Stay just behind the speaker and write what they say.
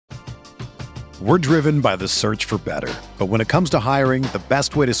We're driven by the search for better. But when it comes to hiring, the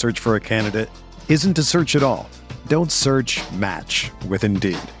best way to search for a candidate isn't to search at all. Don't search, match with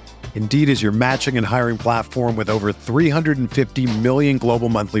Indeed. Indeed is your matching and hiring platform with over 350 million global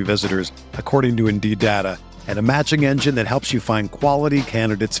monthly visitors, according to Indeed data, and a matching engine that helps you find quality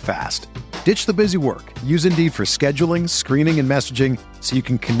candidates fast. Ditch the busy work. Use Indeed for scheduling, screening, and messaging so you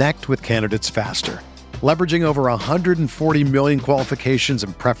can connect with candidates faster. Leveraging over 140 million qualifications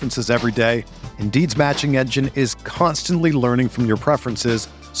and preferences every day, Indeed's matching engine is constantly learning from your preferences,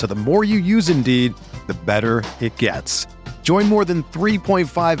 so the more you use Indeed, the better it gets. Join more than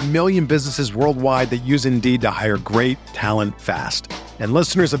 3.5 million businesses worldwide that use Indeed to hire great talent fast. And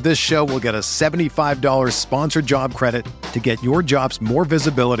listeners of this show will get a $75 sponsored job credit to get your jobs more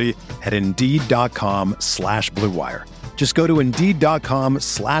visibility at Indeed.com/Blue Wire. Just go to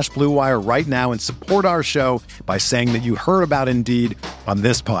Indeed.com/Blue Wire right now and support our show by saying that you heard about Indeed on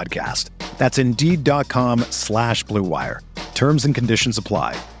this podcast. That's Indeed.com/Blue Wire. Terms and conditions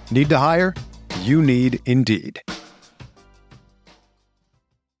apply. Need to hire? You need Indeed.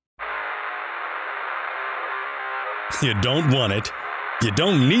 You don't want it, you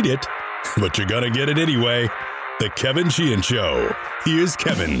don't need it, but you're gonna get it anyway. The Kevin Sheehan Show. Here's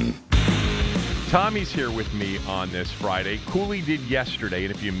Kevin. Tommy's here with me on this Friday. Cooley did yesterday,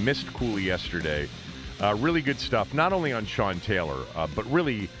 and if you missed Cooley yesterday, really good stuff, not only on Sean Taylor, but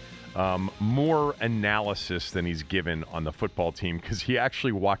really more analysis than he's given on the football team, because he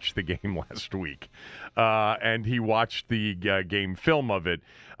actually watched the game last week, and he watched the game film of it.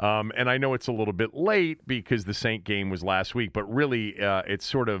 And I know it's a little bit late because the Saint game was last week, but really it's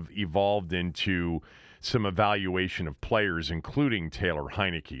sort of evolved into some evaluation of players, including Taylor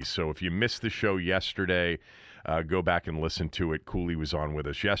Heinicke. So if you missed the show yesterday, go back and listen to it. Cooley was on with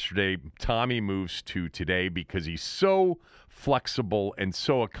us yesterday. Tommy moves to today because he's so flexible and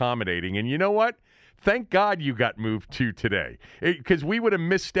so accommodating. And you know what? Thank God you got moved to today, because we would have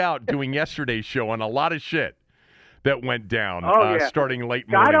missed out doing yesterday's show on a lot of shit that went down starting late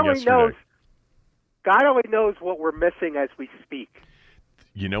morning yesterday. God only knows what we're missing as we speak.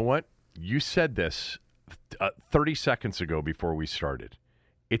 You know what? You said this 30 seconds ago before we started.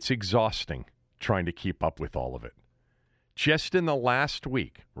 It's exhausting trying to keep up with all of it. Just in the last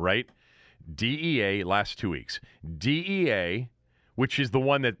week, right? DEA, last 2 weeks. DEA, which is the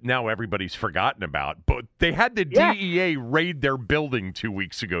one that now everybody's forgotten about, but they had the DEA raid their building 2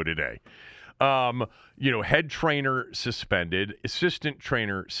 weeks ago today. Head trainer suspended, assistant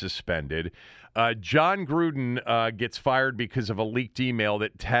trainer suspended. John Gruden gets fired because of a leaked email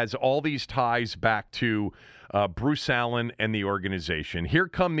that has all these ties back to Bruce Allen and the organization. Here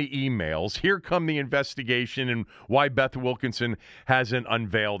come the emails. Here come the investigation and why Beth Wilkinson hasn't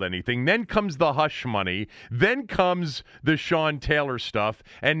unveiled anything. Then comes the hush money. Then comes the Sean Taylor stuff.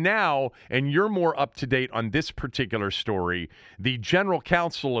 And now, and you're more up to date on this particular story, the general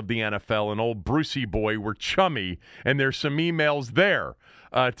counsel of the NFL and old Brucey boy were chummy, and there's some emails there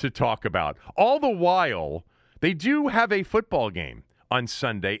to talk about. All the while, they do have a football game on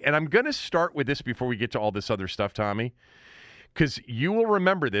Sunday, and I'm going to start with this before we get to all this other stuff, Tommy, because you will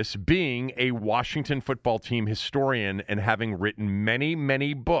remember this, being a Washington football team historian and having written many,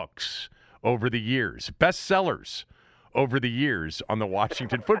 many books over the years, bestsellers over the years on the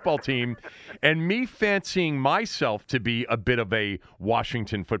Washington football team, and me fancying myself to be a bit of a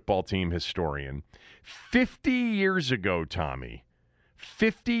Washington football team historian. 50 years ago, Tommy,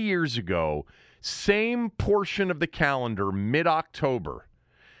 50 years ago, same portion of the calendar, mid-October,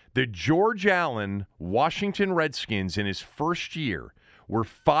 the George Allen Washington Redskins in his first year were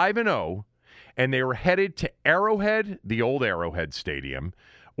 5-0, and they were headed to Arrowhead, the old Arrowhead Stadium,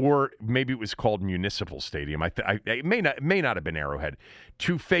 or maybe it was called Municipal Stadium. It may not have been Arrowhead,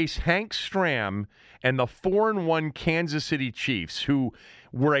 to face Hank Stram and the 4-1 Kansas City Chiefs, who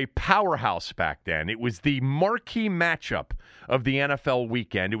were a powerhouse back then. It was the marquee matchup of the NFL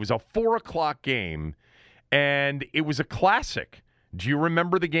weekend. It was a 4 o'clock game, and it was a classic. Do you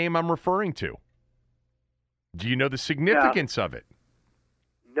remember the game I'm referring to? Do you know the significance of it?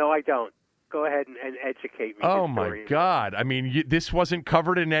 No, I don't. Go ahead and educate me. Oh, my God. I mean, this wasn't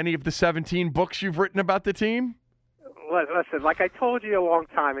covered in any of the 17 books you've written about the team? Listen, like I told you a long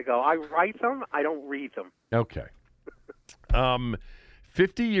time ago, I write them, I don't read them. Okay.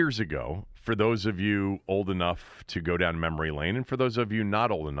 50 years ago, for those of you old enough to go down memory lane, and for those of you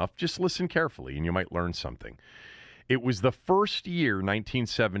not old enough, just listen carefully and you might learn something. It was the first year,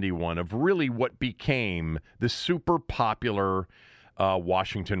 1971, of really what became the super popular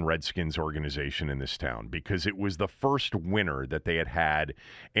Washington Redskins organization in this town, because it was the first winner that they had had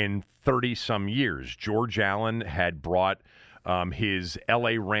in 30-some years. George Allen had brought his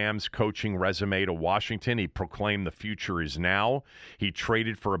L.A. Rams coaching resume to Washington. He proclaimed the future is now. He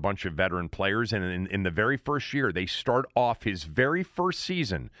traded for a bunch of veteran players, and in the very first year, they start off his very first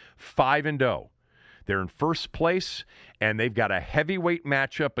season 5-0. They're in first place, and they've got a heavyweight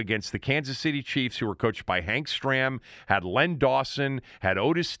matchup against the Kansas City Chiefs, who were coached by Hank Stram, had Len Dawson, had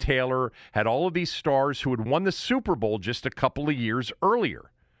Otis Taylor, had all of these stars who had won the Super Bowl just a couple of years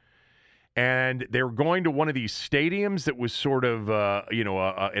earlier. And they were going to one of these stadiums that was sort of,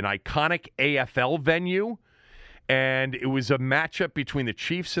 an iconic AFL venue. And it was a matchup between the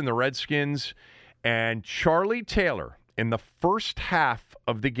Chiefs and the Redskins. And Charlie Taylor, in the first half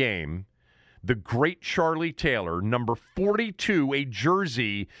of the game, the great Charlie Taylor, number 42, a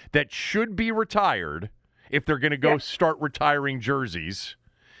jersey that should be retired if they're going to go start retiring jerseys,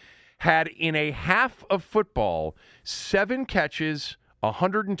 had in a half of football 7 catches,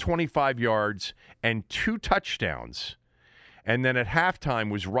 125 yards, and 2 touchdowns. And then at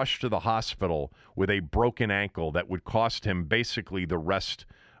halftime was rushed to the hospital with a broken ankle that would cost him basically the rest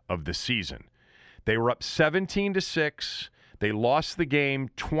of the season. They were up 17-6. They lost the game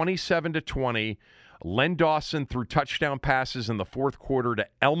 27-20. Len Dawson threw touchdown passes in the fourth quarter to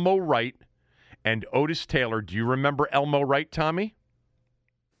Elmo Wright and Otis Taylor. Do you remember Elmo Wright, Tommy?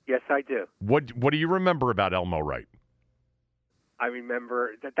 Yes, I do. What do you remember about Elmo Wright? I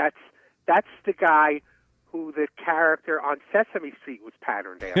remember that's the guy who the character on Sesame Street was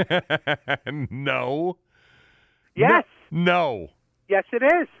patterned after. No. Yes. No. Yes, it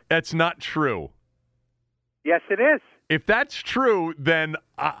is. That's not true. Yes, it is. If that's true, then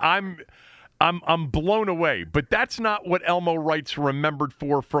I'm blown away. But that's not what Elmo Wright's remembered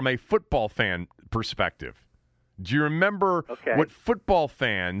for from a football fan perspective. Do you remember what football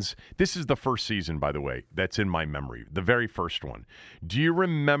fans – this is the first season, by the way, that's in my memory, the very first one. Do you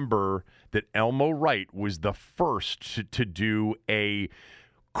remember that Elmo Wright was the first to do a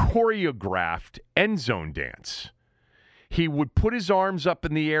choreographed end zone dance? He would put his arms up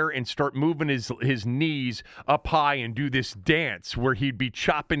in the air and start moving his knees up high and do this dance where he'd be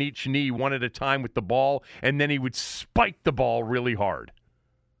chopping each knee one at a time with the ball, and then he would spike the ball really hard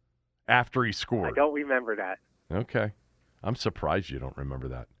after he scored. I don't remember that. Okay. I'm surprised you don't remember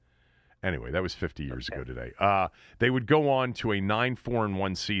that. Anyway, that was 50 years ago today. They would go on to a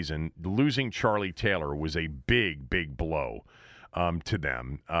 9-4-1 season. Losing Charlie Taylor was a big, big blow to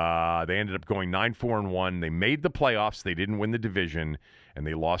them. They ended up going 9-4-1. They made the playoffs. They didn't win the division, and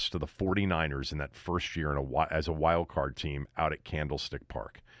they lost to the 49ers in that first year as a wild card team out at Candlestick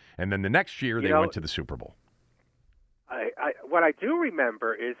Park. And then the next year, they went to the Super Bowl. What I do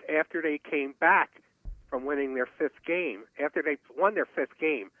remember is after they came back from winning their 5th game, after they won their 5th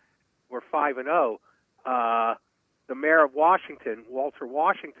game, were 5-0, the mayor of Washington, Walter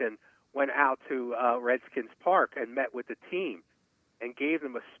Washington, went out to Redskins Park and met with the team and gave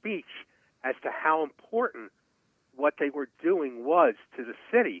them a speech as to how important what they were doing was to the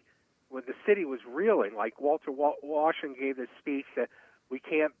city, when the city was reeling. Like Walter Washington gave this speech that we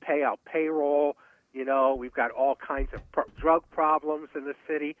can't pay our payroll, we've got all kinds of drug problems in the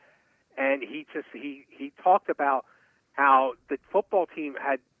city. And he talked about how the football team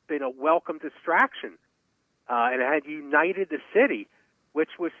had been a welcome distraction and had united the city,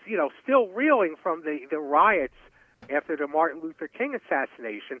 which was, still reeling from the riots after the Martin Luther King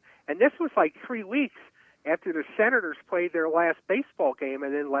assassination. And this was like 3 weeks after the Senators played their last baseball game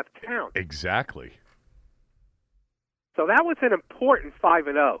and then left town. Exactly. So that was an important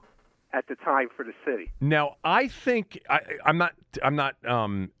 5-0 at the time for the city. Now, I think I'm not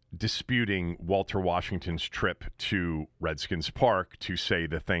disputing Walter Washington's trip to Redskins Park to say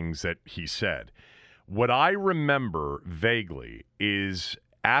the things that he said. What I remember vaguely is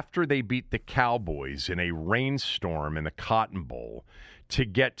after they beat the Cowboys in a rainstorm in the Cotton Bowl to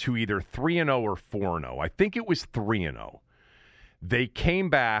get to either 3-0 or 4-0, I think it was 3-0, they came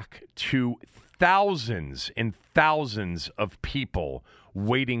back to thousands and thousands of people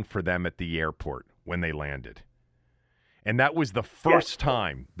waiting for them at the airport when they landed. And that was the first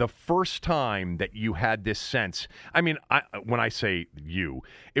time that you had this sense. I mean, when I say you,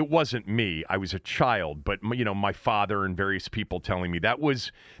 it wasn't me. I was a child, but my father and various people telling me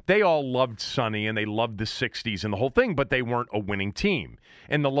they all loved Sonny and they loved the 60s and the whole thing, but they weren't a winning team.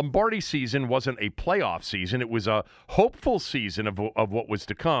 And the Lombardi season wasn't a playoff season. It was a hopeful season of what was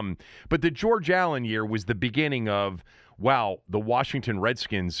to come. But the George Allen year was the beginning of, wow, the Washington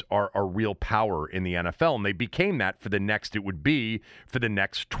Redskins are a real power in the NFL, and they became that for the next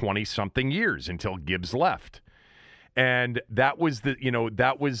 20-something years until Gibbs left. And that was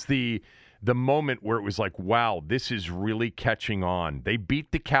the the moment where it was like, wow, this is really catching on. They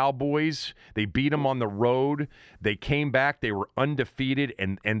beat the Cowboys. They beat them on the road. They came back. They were undefeated,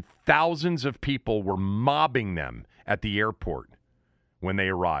 and thousands of people were mobbing them at the airport when they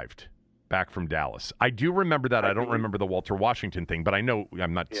arrived back from Dallas. I do remember that. I don't remember the Walter Washington thing, but I know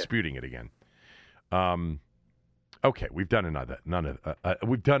I'm not disputing it again. Okay, we've done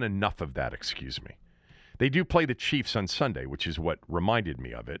we've done enough of that, excuse me. They do play the Chiefs on Sunday, which is what reminded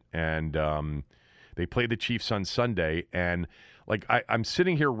me of it. And they play the Chiefs on Sunday. And, like, I'm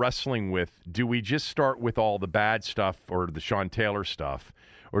sitting here wrestling with, do we just start with all the bad stuff or the Sean Taylor stuff,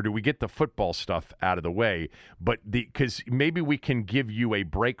 or do we get the football stuff out of the way? But because maybe we can give you a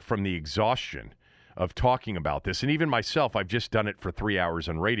break from the exhaustion of talking about this. And even myself, I've just done it for 3 hours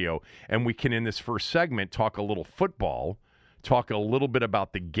on radio. And we can, in this first segment, talk a little football, talk a little bit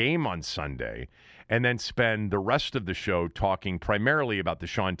about the game on Sunday, and then spend the rest of the show talking primarily about the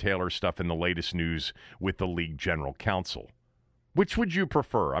Sean Taylor stuff and the latest news with the league general counsel. Which would you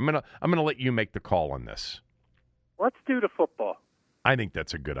prefer? I'm gonna let you make the call on this. Let's do the football. I think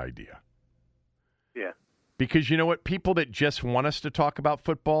that's a good idea. Yeah. Because you know what? People that just want us to talk about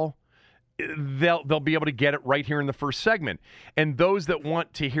football, they'll be able to get it right here in the first segment. And those that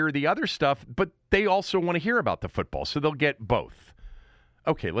want to hear the other stuff, but they also want to hear about the football, so they'll get both.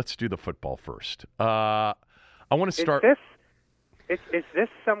 Okay, let's do the football first. I want to start. Is this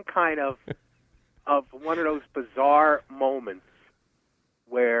some kind of one of those bizarre moments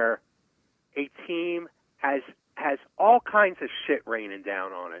where a team has all kinds of shit raining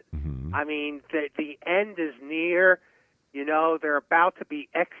down on it? Mm-hmm. I mean, the end is near. You know, they're about to be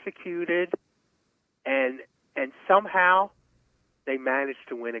executed, and somehow they manage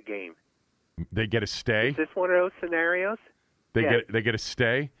to win a game. They get a stay. Is this one of those scenarios? They get a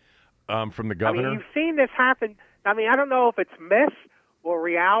stay from the governor. I mean, you've seen this happen. I mean, I don't know if it's myth or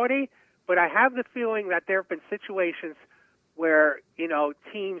reality, but I have the feeling that there have been situations where, you know,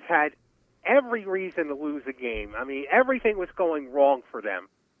 teams had every reason to lose a game. I mean, everything was going wrong for them,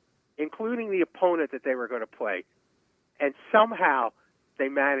 including the opponent that they were going to play. And somehow they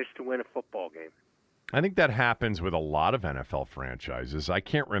managed to win a football game. I think that happens with a lot of NFL franchises. I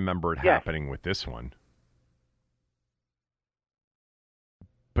can't remember it happening with this one.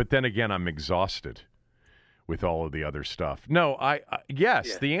 But then again, I'm exhausted with all of the other stuff. No,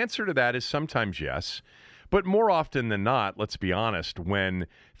 yes, the answer to that is sometimes yes. But more often than not, let's be honest, when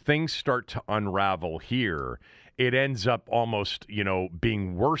things start to unravel here, it ends up almost, you know,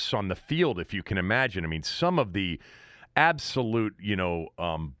 being worse on the field, if you can imagine. I mean, some of the absolute, you know,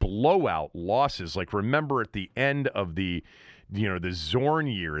 blowout losses, like remember at the end of the Zorn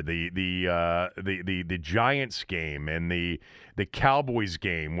year, the Giants game and the Cowboys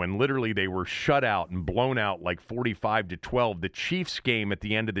game, when literally they were shut out and blown out like 45-12. The Chiefs game at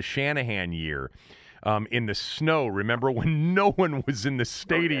the end of the Shanahan year, in the snow. Remember when no one was in the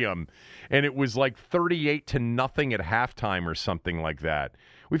stadium, and it was like 38-0 at halftime or something like that.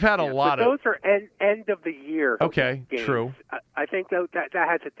 We've had a lot of those are end of the year. Okay, games. True. I think that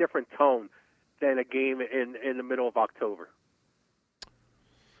has a different tone than a game in the middle of October.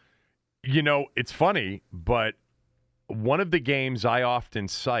 You know, it's funny, but one of the games I often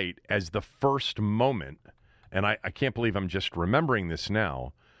cite as the first moment, and I can't believe I'm just remembering this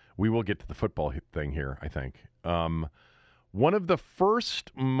now. We will get to the football thing here, I think. One of the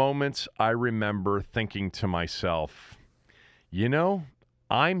first moments I remember thinking to myself, you know,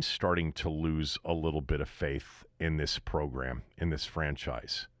 I'm starting to lose a little bit of faith in this program, in this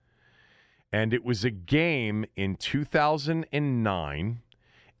franchise. And it was a game in 2009.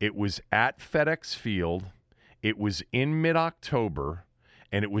 It was at FedEx Field. It was in mid-October,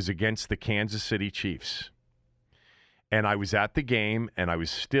 and it was against the Kansas City Chiefs. And I was at the game, and I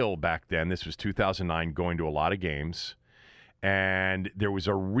was still, back then, this was 2009, going to a lot of games. And there was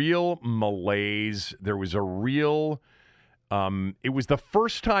a real malaise. There was a real... it was the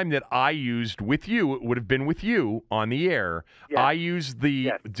first time that I used with you, it would have been with you on the air, I used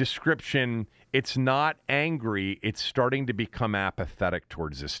the description, it's not angry, it's starting to become apathetic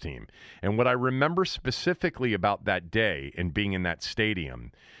towards this team. And what I remember specifically about that day and being in that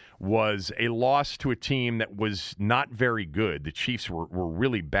stadium was a loss to a team that was not very good. The Chiefs were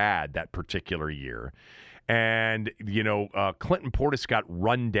really bad that particular year. And, you know, Clinton Portis got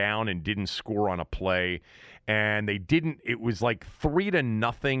run down and didn't score on a play. And it was like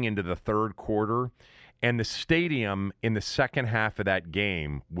 3-0 into the third quarter. And the stadium in the second half of that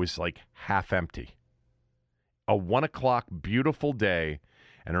game was like half empty. A 1 o'clock beautiful day.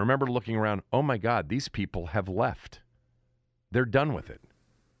 And I remember looking around, oh my God, these people have left. They're done with it.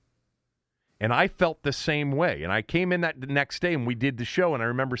 And I felt the same way. And I came in that the next day and we did the show, and I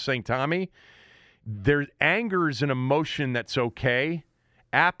remember saying, Tommy, there's anger's an emotion that's okay.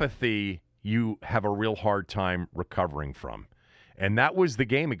 Apathy, you have a real hard time recovering from. And that was the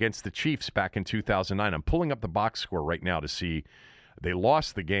game against the Chiefs back in 2009. I'm pulling up the box score right now to see. They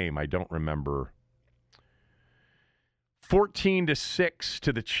lost the game. I don't remember. 14-6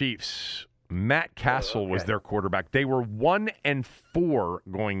 to the Chiefs. Matt Castle was their quarterback. They were 1-4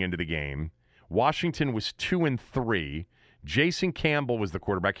 going into the game. Washington was 2-3. Jason Campbell was the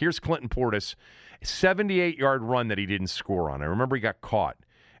quarterback. Here's Clinton Portis, 78-yard run that he didn't score on. I remember he got caught,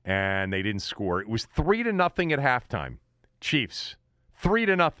 and they didn't score. It was 3-0 at halftime. Chiefs,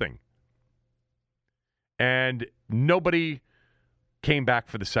 3-0. And nobody came back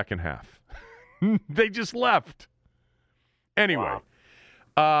for the second half. They just left. Anyway.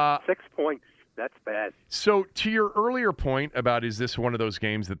 Wow. 6 points. That's bad. So to your earlier point about is this one of those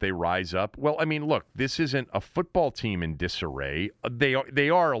games that they rise up? Well, I mean, look, this isn't a football team in disarray. They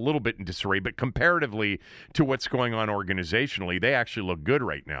are a little bit in disarray, but comparatively to what's going on organizationally, they actually look good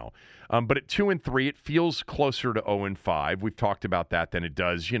right now. But at 2-3, it feels closer to 0-5. We've talked about that than it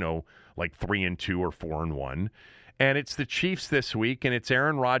does, like 3-2 or 4-1. And it's the Chiefs this week, and it's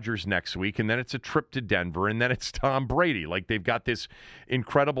Aaron Rodgers next week, and then it's a trip to Denver, and then it's Tom Brady. Like, they've got this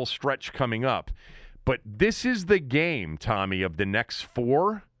incredible stretch coming up. But this is the game, Tommy, of the next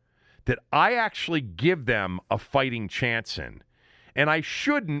four that I actually give them a fighting chance in. And I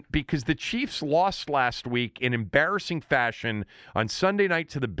shouldn't, because the Chiefs lost last week in embarrassing fashion on Sunday night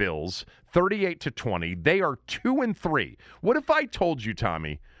to the Bills, 38-20. They are 2-3. What if I told you,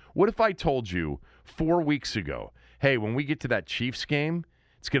 Tommy, 4 weeks ago, hey, when we get to that Chiefs game,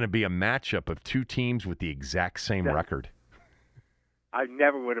 it's going to be a matchup of two teams with the exact same record? I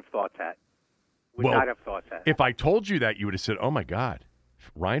never would have thought that. Would not have thought that. If I told you that, you would have said, oh, my God,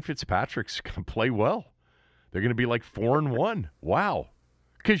 Ryan Fitzpatrick's going to play well. They're going to be like 4-1. Wow.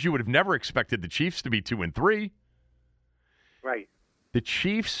 Because you would have never expected the Chiefs to be 2-3. Right. The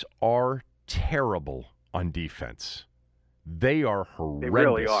Chiefs are terrible on defense. They are horrendous. They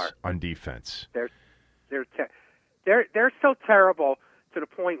really are. On defense. They're so terrible to the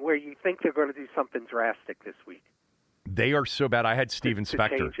point where you think they're going to do something drastic this week. They are so bad. I had Steven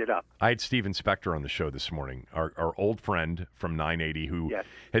Spector. Change it up. I had Steven Spector on the show this morning, our old friend from 980 who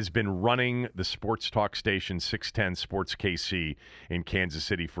has been running the sports talk station 610 Sports KC in Kansas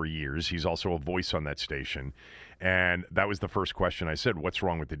City for years. He's also a voice on that station. And that was the first question I said, what's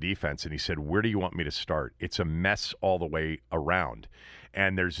wrong with the defense? And he said, where do you want me to start? It's a mess all the way around.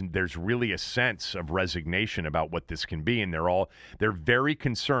 And there's really a sense of resignation about what this can be. And they're very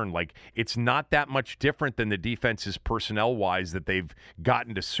concerned. Like, it's not that much different than the defenses personnel-wise that they've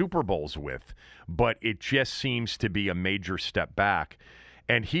gotten to Super Bowls with. But it just seems to be a major step back.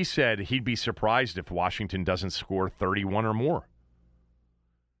 And he said he'd be surprised if Washington doesn't score 31 or more.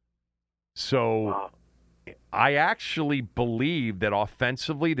 So wow. I actually believe that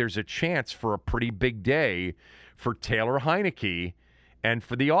offensively there's a chance for a pretty big day for Taylor Heineke and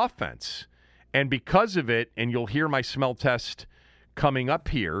for the offense. And because of it, and you'll hear my smell test coming up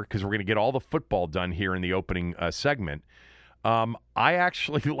here because we're going to get all the football done here in the opening segment, I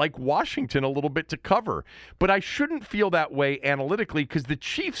actually like Washington a little bit to cover. But I shouldn't feel that way analytically because the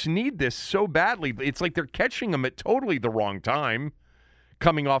Chiefs need this so badly. It's like they're catching them at totally the wrong time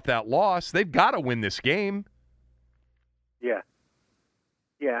coming off that loss. They've got to win this game. Yeah.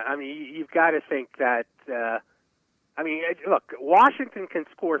 Yeah, I mean, you've got to think that look, Washington can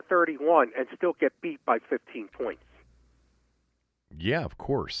score 31 and still get beat by 15 points. Yeah, of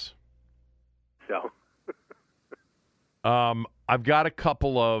course. So. I've got a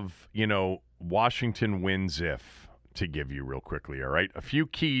couple of, Washington wins if to give you real quickly, all right? A few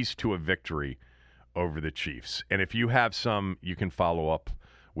keys to a victory over the Chiefs. And if you have some, you can follow up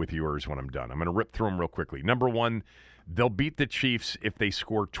with yours when I'm done. I'm going to rip through them real quickly. Number one, they'll beat the Chiefs if they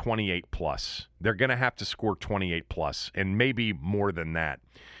score 28+. They're going to have to score 28+, and maybe more than that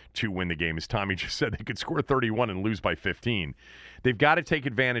to win the game. As Tommy just said, they could score 31 and lose by 15. They've got to take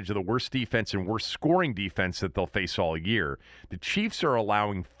advantage of the worst defense and worst scoring defense that they'll face all year. The Chiefs are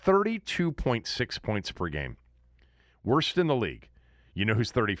allowing 32.6 points per game. Worst in the league. You know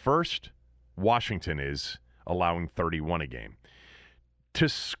who's 31st? Washington is, allowing 31 a game. To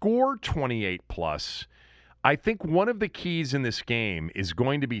score 28+, I think one of the keys in this game is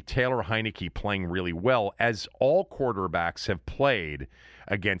going to be Taylor Heineke playing really well, as all quarterbacks have played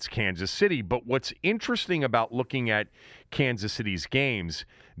against Kansas City. But what's interesting about looking at Kansas City's games,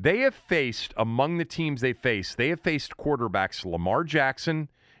 they have faced, among the teams they faced quarterbacks Lamar Jackson,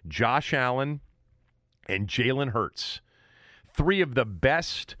 Josh Allen, and Jalen Hurts. Three of the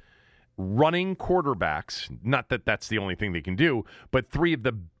best running quarterbacks, not that that's the only thing they can do, but 3 of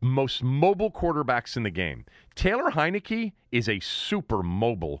the most mobile quarterbacks in the game. Taylor Heineke is a super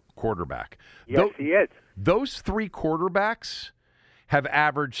mobile quarterback. Yes, he is. Those 3 quarterbacks have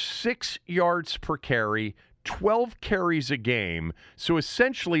averaged 6 yards per carry, 12 carries a game. So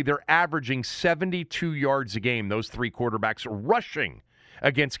essentially they're averaging 72 yards a game, those 3 quarterbacks rushing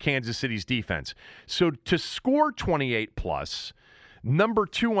against Kansas City's defense. So to score 28 plus, number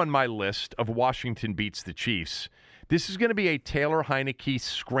 2 on my list of Washington beats the Chiefs, this is going to be a Taylor Heineke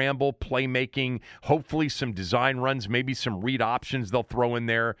scramble playmaking, hopefully some design runs, maybe some read options they'll throw in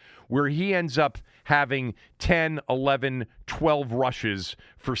there, where he ends up having 10, 11, 12 rushes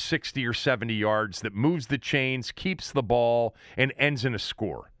for 60 or 70 yards that moves the chains, keeps the ball, and ends in a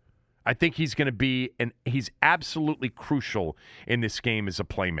score. I think he's going to be, and he's absolutely crucial in this game as a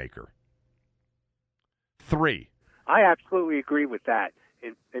playmaker. 3. I absolutely agree with that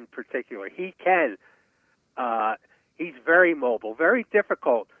in particular. He can. He's very mobile, very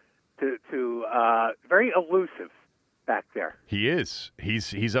difficult to very elusive back there. He is.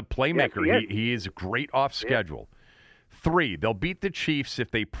 He's a playmaker. Yes, he is great off schedule. 3, they'll beat the Chiefs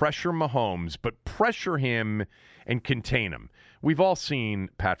if they pressure Mahomes, but pressure him and contain him. We've all seen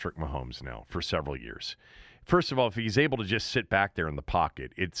Patrick Mahomes now for several years. First of all, if he's able to just sit back there in the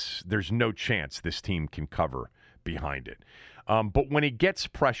pocket, there's no chance this team can cover behind it. But when he gets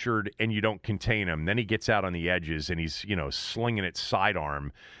pressured and you don't contain him, then he gets out on the edges and he's, slinging it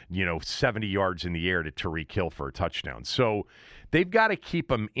sidearm, 70 yards in the air to Tyreek Hill for a touchdown. So they've got to keep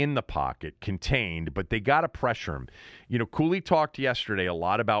him in the pocket, contained, but they got to pressure him. Cooley talked yesterday a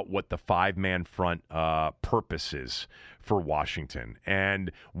lot about what the 5-man front purpose is for Washington.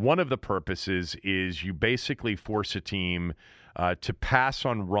 And one of the purposes is you basically force a team to pass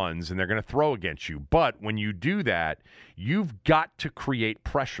on runs, and they're going to throw against you. But when you do that, you've got to create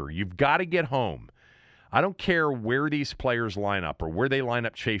pressure. You've got to get home. I don't care where these players line up or where they line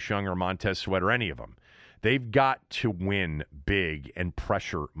up Chase Young or Montez Sweat or any of them. They've got to win big and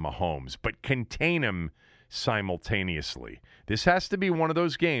pressure Mahomes, but contain him simultaneously. This has to be one of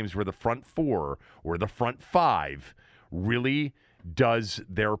those games where the front 4 or the front 5 really does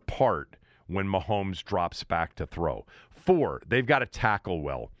their part when Mahomes drops back to throw. 4, they've got to tackle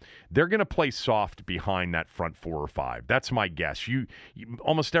well. They're going to play soft behind that front 4 or 5. That's my guess. You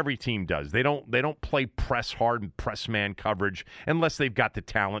almost every team does. They don't play press hard and press man coverage unless they've got the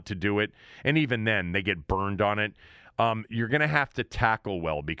talent to do it. And even then, they get burned on it. You're going to have to tackle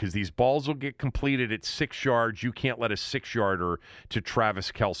well because these balls will get completed at 6 yards. You can't let a 6-yarder to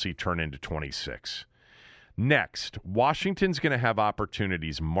Travis Kelce turn into 26. Next, Washington's going to have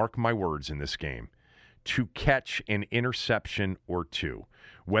opportunities, mark my words, in this game, to catch an interception or 2.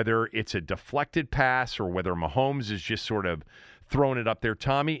 Whether it's a deflected pass or whether Mahomes is just sort of throwing it up there.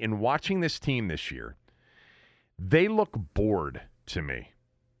 Tommy, in watching this team this year, they look bored to me,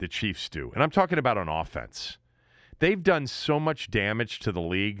 the Chiefs do. And I'm talking about on offense. They've done so much damage to the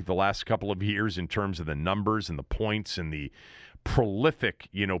league the last couple of years in terms of the numbers and the points and the prolific,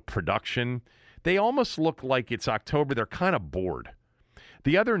 production. They almost look like it's October. They're kind of bored.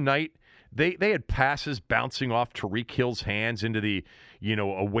 The other night, they had passes bouncing off Tyreek Hill's hands into the,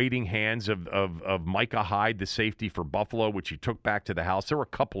 awaiting hands of Micah Hyde, the safety for Buffalo, which he took back to the house. There were a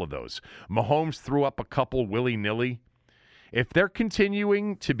couple of those. Mahomes threw up a couple willy-nilly. If they're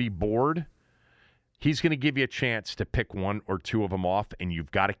continuing to be bored, he's going to give you a chance to pick 1 or 2 of them off, and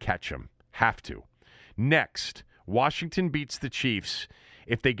you've got to catch them. Have to. Next, Washington beats the Chiefs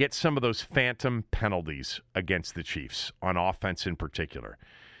if they get some of those phantom penalties against the Chiefs, on offense in particular.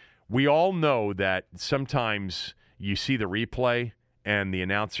 We all know that sometimes you see the replay and the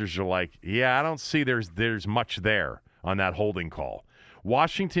announcers are like, yeah, I don't see there's much there on that holding call.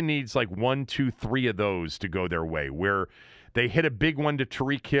 Washington needs like 1, 2, 3 of those to go their way, where they hit a big one to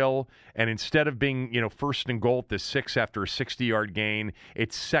Tyreek Hill, and instead of being, first and goal at the 6 after a 60-yard gain,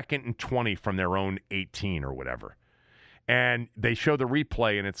 it's 2nd and 20 from their own 18 or whatever. And they show the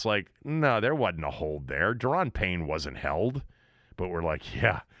replay, and it's like, no, there wasn't a hold there. Daron Payne wasn't held. But we're like,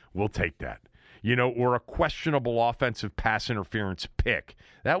 yeah, we'll take that. Or a questionable offensive pass interference pick.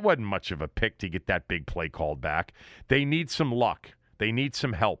 That wasn't much of a pick to get that big play called back. They need some luck. They need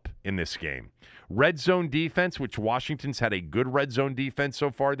some help in this game. Red zone defense, which Washington's had a good red zone defense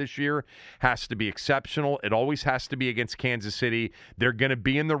so far this year, has to be exceptional. It always has to be against Kansas City. They're going to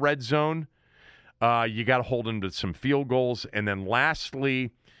be in the red zone. You got to hold them to some field goals. And then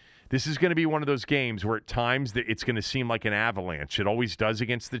lastly, this is going to be one of those games where at times it's going to seem like an avalanche. It always does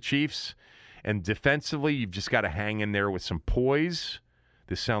against the Chiefs. And defensively, you've just got to hang in there with some poise.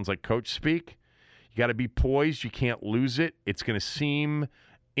 This sounds like coach speak. You got to be poised. You can't lose it. It's going to seem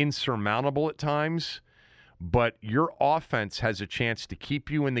insurmountable at times, but your offense has a chance to keep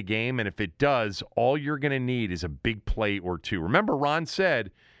you in the game, and if it does, all you're going to need is a big play or two. Remember, Ron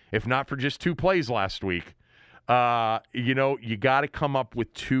said, if not for just 2 plays last week, you got to come up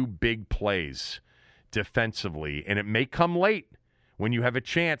with 2 big plays defensively, and it may come late when you have a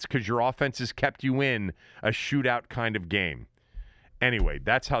chance because your offense has kept you in a shootout kind of game. Anyway,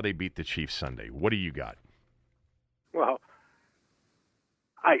 that's how they beat the Chiefs Sunday. What do you got? Well,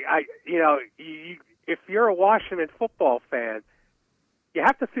 if you're a Washington football fan, you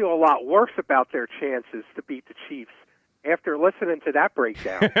have to feel a lot worse about their chances to beat the Chiefs after listening to that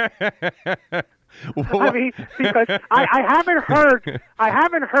breakdown. I mean, because I haven't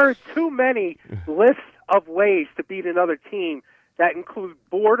heard too many lists of ways to beat another team that include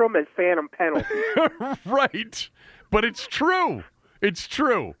boredom and phantom penalties. Right, but it's true. It's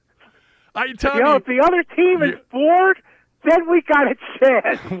true. I tell you, if the other team is bored, then we got a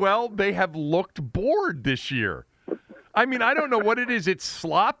chance. Well, they have looked bored this year. I mean, I don't know what it is. It's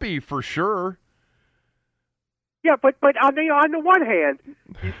sloppy for sure. Yeah, but on the one hand,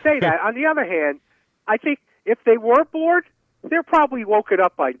 you say that. On the other hand, I think if they were bored, they're probably woken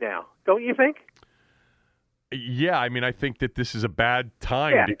up by now. Don't you think? Yeah, I mean, I think that this is a bad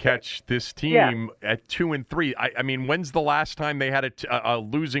time to catch this team at 2-3. I mean, when's the last time they had a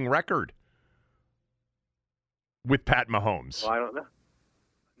losing record with Pat Mahomes? Well, I don't know.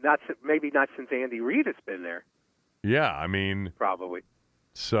 Maybe not since Andy Reid has been there. Yeah, I mean, probably.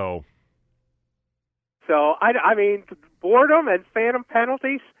 So I mean, boredom and phantom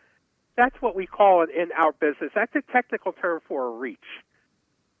penalties. That's what we call it in our business. That's a technical term for a reach.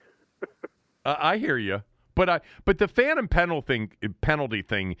 I hear you. But the phantom penalty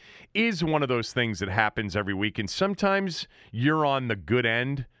thing is one of those things that happens every week, and sometimes you're on the good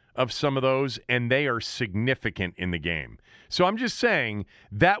end of some of those, and they are significant in the game. So I'm just saying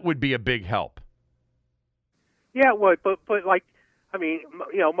that would be a big help. Yeah, it would, but like, I mean,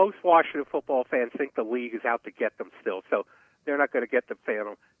 most Washington football fans think the league is out to get them still, so they're not going to get the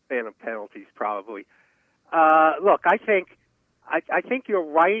phantom penalties probably. Look, I think you're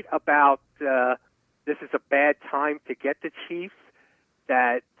right about. This is a bad time to get the Chiefs,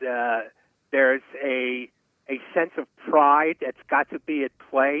 that there's a sense of pride that's got to be at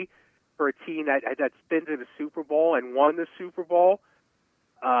play for a team that's been to the Super Bowl and won the Super Bowl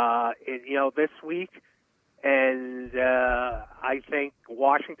this week. And I think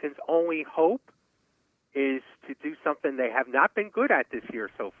Washington's only hope is to do something they have not been good at this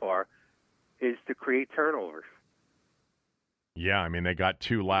year so far, is to create turnovers. Yeah, I mean, they got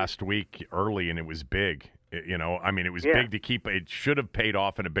 2 last week early, and it was big. It was big to keep. It should have paid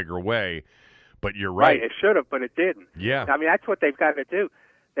off in a bigger way, but you're right. It should have, but it didn't. Yeah. I mean, that's what they've got to do.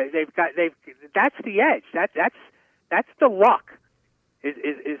 That's the edge. That's the luck.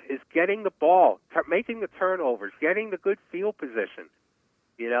 Is getting the ball, making the turnovers, getting the good field position.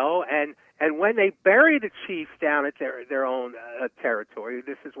 And when they bury the Chiefs down at their own territory,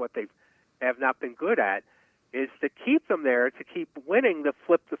 this is what they have not been good at. Is to keep them there, to keep winning the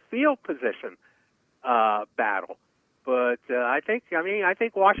flip the field position battle. But I think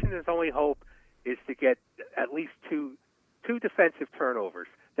Washington's only hope is to get at least two defensive turnovers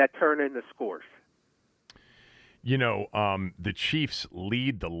that turn into scores. The Chiefs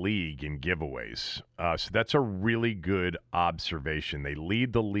lead the league in giveaways. So that's a really good observation. They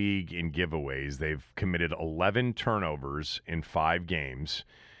lead the league in giveaways. They've committed 11 turnovers in 5 games.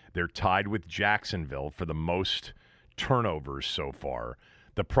 They're tied with Jacksonville for the most turnovers so far.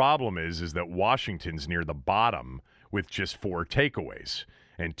 The problem is that Washington's near the bottom with just 4 takeaways,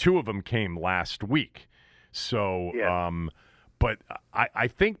 and 2 of them came last week. So, but I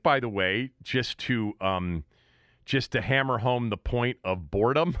think, by the way, just to hammer home the point of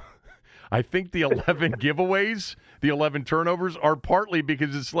boredom, I think the 11 giveaways, the 11 turnovers, are partly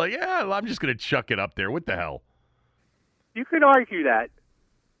because it's like, I'm just going to chuck it up there. What the hell? You could argue that.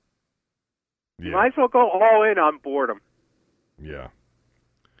 Yeah. You might as well go all in on boredom. Yeah.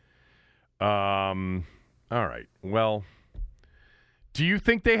 All right. Well, do you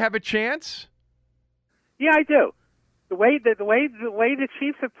think they have a chance? Yeah, I do. The way the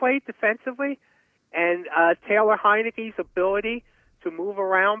Chiefs have played defensively, and Taylor Heineke's ability to move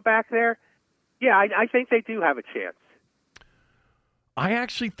around back there, yeah, I think they do have a chance. I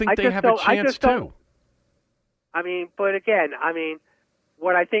actually think they have a chance too. But again,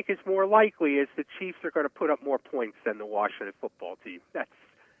 what I think is more likely is the Chiefs are going to put up more points than the Washington football team.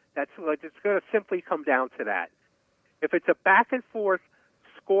 It's going to simply come down to that. If it's a back and forth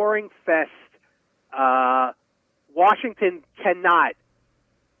scoring fest, Washington cannot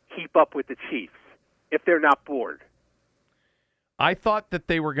keep up with the Chiefs if they're not bored. I thought that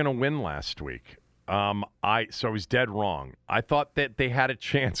they were going to win last week. So I was dead wrong. I thought that they had a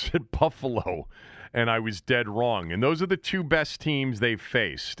chance at Buffalo, and I was dead wrong. And those are the two best teams they've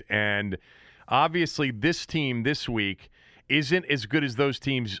faced. And obviously, this team this week isn't as good as those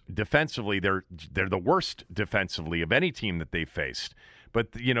teams defensively. They're the worst defensively of any team that they've faced. But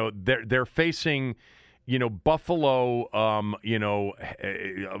they're facing Buffalo,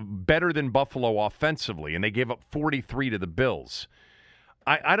 better than Buffalo offensively, and they gave up 43 to the Bills.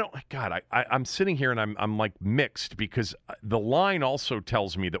 I'm sitting here and I'm like mixed because the line also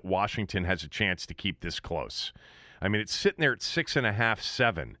tells me that Washington has a chance to keep this close. I mean, it's sitting there at 6.5,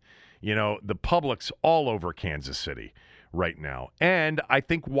 7. The public's all over Kansas City right now. And I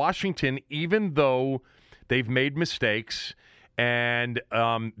think Washington, even though they've made mistakes and,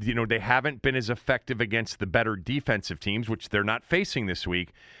 they haven't been as effective against the better defensive teams, which they're not facing this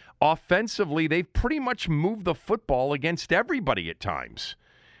week, offensively, they've pretty much moved the football against everybody at times.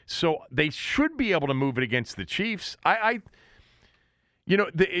 So they should be able to move it against the Chiefs.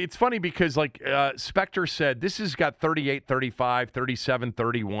 It's funny because, Spectre said, this has got 38, 35, 37,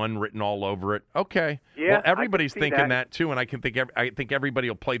 31 written all over it. Okay. Yeah, well, everybody's thinking that too, and I think everybody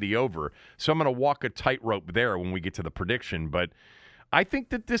will play the over. So I'm going to walk a tightrope there when we get to the prediction. But I think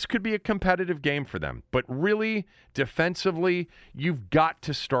that this could be a competitive game for them. But really, defensively, you've got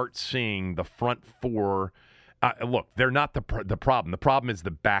to start seeing the front four. Look, they're not the problem. The problem is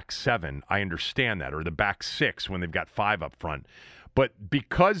the back seven. I understand that, or the back six when they've got 5 up front. But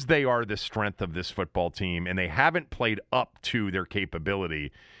because they are the strength of this football team and they haven't played up to their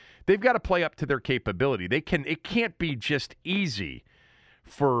capability, they've got to play up to their capability. It can't be just easy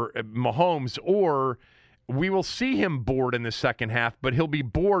for Mahomes, or we will see him bored in the second half, but he'll be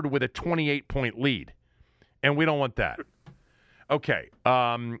bored with a 28-point lead. And we don't want that. Okay,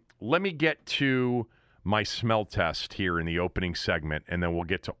 let me get to my smell test here in the opening segment, and then we'll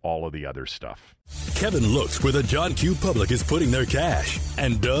get to all of the other stuff. Kevin looks where the John Q. Public is putting their cash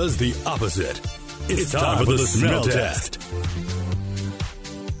and does the opposite. It's time for the smell test.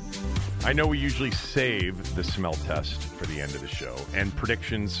 I know we usually save the smell test for the end of the show and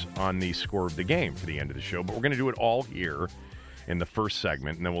predictions on the score of the game for the end of the show, but we're going to do it all here in the first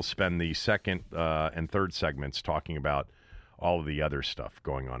segment, and then we'll spend the second and third segments talking about all of the other stuff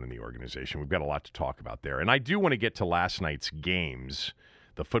going on in the organization. We've got a lot to talk about there. And I do want to get to last night's games,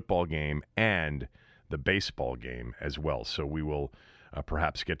 the football game and the baseball game as well. So we will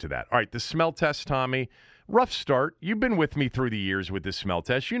perhaps get to that. All right, the smell test, Tommy. Rough start. You've been with me through the years with the smell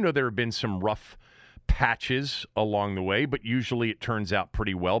test. You know there have been some rough patches along the way, but usually it turns out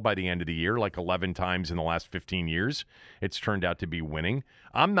pretty well by the end of the year, like 11 times in the last 15 years. It's turned out to be winning.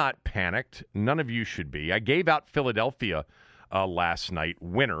 I'm not panicked. None of you should be. I gave out Philadelphia last night,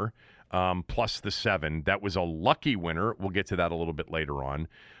 winner, plus the 7. That was a lucky winner. We'll get to that a little bit later on.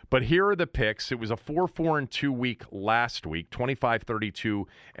 But here are the picks. It was a 4-4-2 week last week, 25-32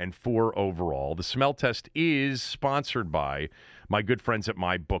 and 4 overall. The smell test is sponsored by my good friends at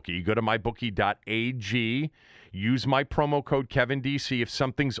MyBookie. Go to mybookie.ag. Use my promo code KevinDC. If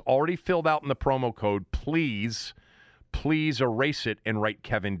something's already filled out in the promo code, please erase it and write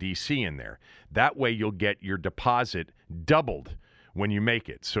Kevin DC in there. That way you'll get your deposit doubled when you make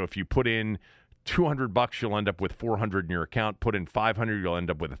it. So if you put in $200, you'll end up with $400 in your account. Put in $500, you'll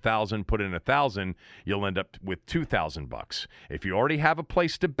end up with $1,000. Put in $1,000, you'll end up with $2,000. If you already have a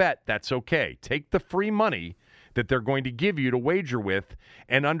place to bet, that's okay. Take the free money that they're going to give you to wager with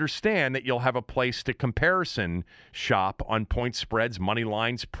and understand that you'll have a place to comparison shop on point spreads, money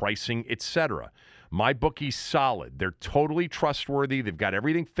lines, pricing, etc. MyBookie's solid. They're totally trustworthy. They've got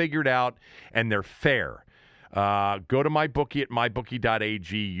everything figured out, and they're fair. Go to MyBookie at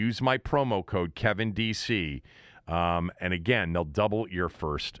mybookie.ag. Use my promo code KevinDC. And again, they'll double your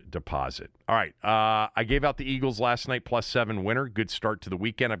first deposit. All right. I gave out the Eagles last night, plus 7 winner. Good start to the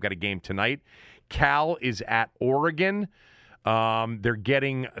weekend. I've got a game tonight. Cal is at Oregon. They're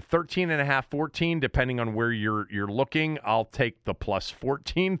getting 13.5, 14, depending on where you're looking. I'll take the plus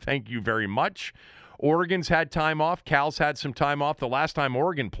 14. Thank you very much. Oregon's had time off. Cal's had some time off. The last time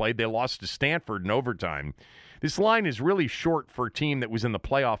Oregon played, they lost to Stanford in overtime. This line is really short for a team that was in the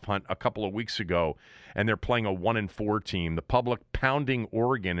playoff hunt a couple of weeks ago, and they're playing a 1-4 team. The public pounding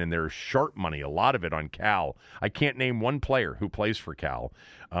Oregon, and there's sharp money, a lot of it on Cal. I can't name one player who plays for Cal,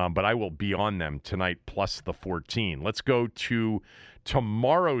 but I will be on them tonight plus the 14. Let's go to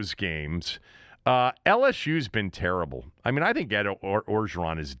tomorrow's games. LSU's been terrible. I mean, I think Ed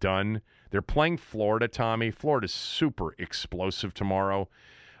Orgeron is done. They're playing Florida, Tommy. Florida's super explosive tomorrow.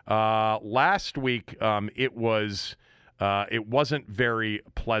 Last week, it was It wasn't very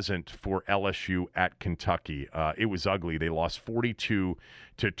pleasant for LSU at Kentucky. It was ugly. They lost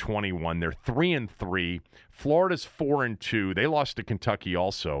 42-21. They're 3-3. Florida's 4-2. They lost to Kentucky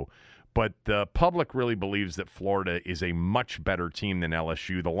also. But the public really believes that Florida is a much better team than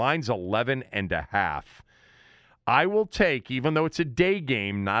LSU. The line's 11.5. I will take, even though it's a day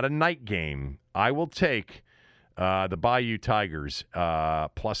game, not a night game, I will take the Bayou Tigers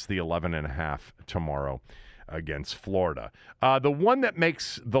plus the 11.5 tomorrow against Florida. The one that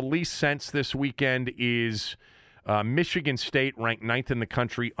makes the least sense this weekend is Michigan State, ranked 9th in the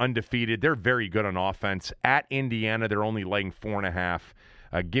country, undefeated. They're very good on offense. At Indiana, they're only laying 4.5.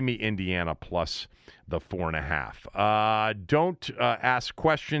 Give me Indiana plus the 4.5. Don't ask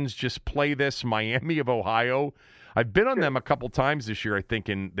questions. Just play this. Miami of Ohio. I've been on them a couple times this year, I think,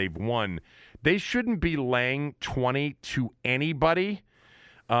 and they've won. They shouldn't be laying 20 to anybody.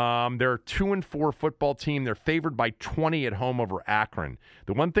 They're a 2-4 football team. They're favored by 20 at home over Akron.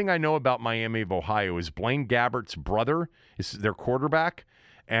 The one thing I know about Miami of Ohio is Blaine Gabbert's brother is their quarterback,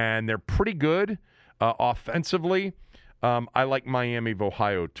 and they're pretty good offensively. I like Miami of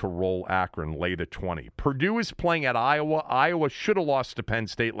Ohio to roll Akron, lay the 20. Purdue is playing at Iowa. Iowa should have lost to Penn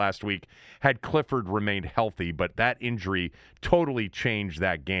State last week had Clifford remained healthy, but that injury totally changed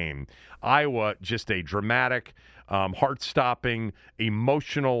that game. Iowa, just a dramatic, heart-stopping,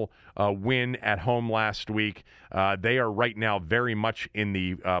 emotional win at home last week. They are right now very much in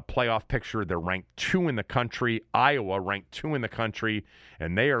the playoff picture. They're ranked 2 in the country. Iowa ranked 2 in the country,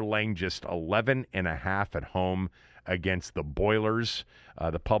 and they are laying just 11.5 at home against the Boilers.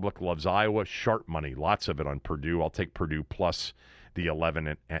 The public loves Iowa. Sharp money, lots of it on Purdue. I'll take Purdue plus the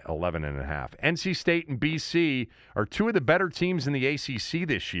 11.5. NC State and BC are 2 of the better teams in the ACC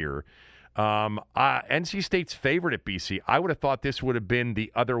this year. NC State's favorite at BC. I would have thought this would have been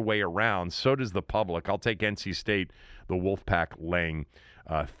the other way around. So does the public. I'll take NC State, the Wolfpack, laying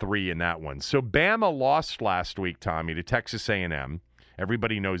 3 in that one. So Bama lost last week, Tommy, to Texas A&M.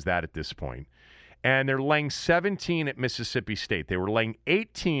 Everybody knows that at this point. And they're laying 17 at Mississippi State. They were laying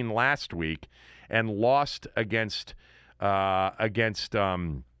 18 last week and lost against Texas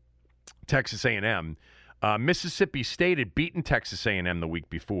A&M. Mississippi State had beaten Texas A&M the week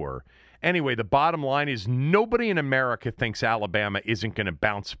before. Anyway, the bottom line is nobody in America thinks Alabama isn't going to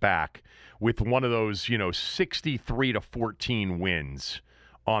bounce back with one of those, 63-14 wins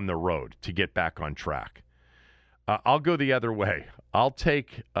on the road to get back on track. I'll go the other way. I'll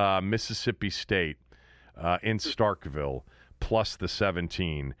take Mississippi State in Starkville plus the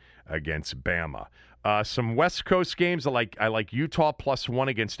 17 against Bama. Some West Coast games. I like Utah plus 1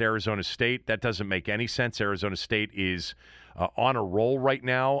 against Arizona State. That doesn't make any sense. Arizona State is on a roll right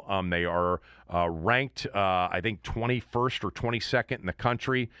now. They are ranked, I think, 21st or 22nd in the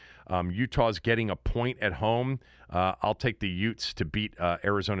country. Utah's getting a point at home. I'll take the Utes to beat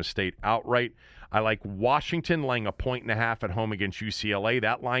Arizona State outright. I like Washington laying 1.5 at home against UCLA.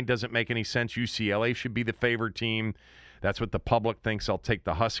 That line doesn't make any sense. UCLA should be the favored team. That's what the public thinks. I'll take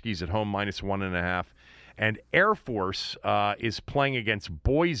the Huskies at home minus 1.5. And Air Force is playing against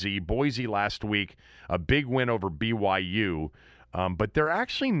Boise. Boise last week, a big win over BYU. But they're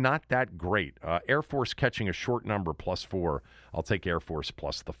actually not that great. Air Force catching a short number plus 4. I'll take Air Force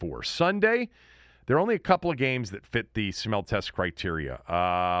plus the 4. Sunday, there are only a couple of games that fit the smell test criteria.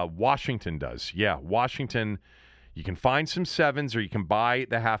 Washington does. Yeah, Washington, you can find some 7s or you can buy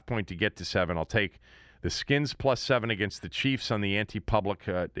the half point to get to 7. I'll take the Skins plus 7 against the Chiefs on the anti-public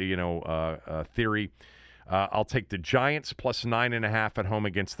theory. I'll take the Giants plus 9.5 at home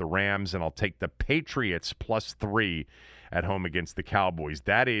against the Rams, and I'll take the Patriots plus 3 at home against the Cowboys.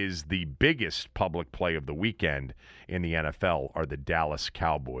 That is the biggest public play of the weekend in the NFL are the Dallas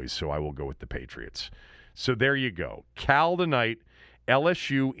Cowboys, so I will go with the Patriots. So there you go. Cal tonight,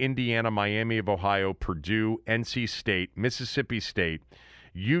 LSU, Indiana, Miami of Ohio, Purdue, NC State, Mississippi State,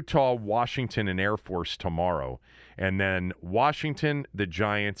 Utah, Washington, and Air Force tomorrow. And then Washington, the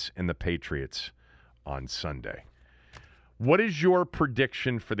Giants, and the Patriots on Sunday. What is your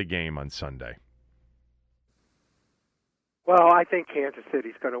prediction for the game on Sunday? Well, I think Kansas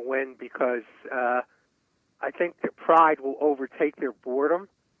City's going to win because I think their pride will overtake their boredom,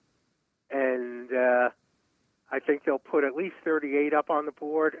 and I think they'll put at least 38 up on the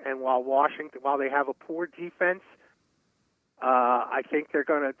board. And while they have a poor defense, I think they're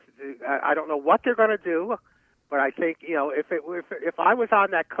going to. I don't know what they're going to do, but I think if I was on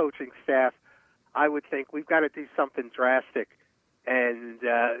that coaching staff, I would think we've got to do something drastic and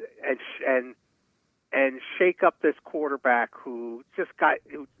shake up this quarterback who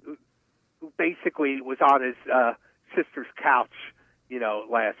basically was on his sister's couch,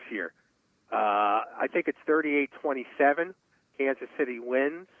 last year. I think it's 38-27. Kansas City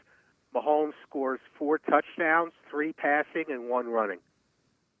wins. Mahomes scores 4 touchdowns, 3 passing and 1 running.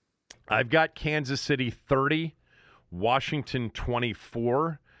 I've got Kansas City 30, Washington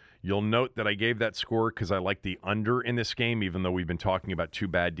 24. You'll note that I gave that score because I like the under in this game, even though we've been talking about 2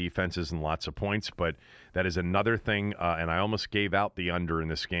 bad defenses and lots of points. But that is another thing, and I almost gave out the under in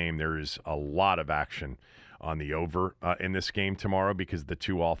this game. There is a lot of action on the over in this game tomorrow because the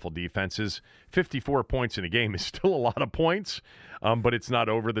 2 awful defenses. 54 points in a game is still a lot of points, but it's not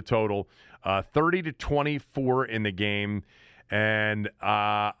over the total. 30-24 in the game. And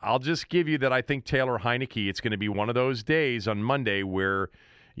I'll just give you that I think Taylor Heineke, it's going to be one of those days on Monday where,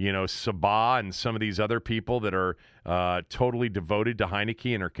 you know, Sabah and some of these other people that are totally devoted to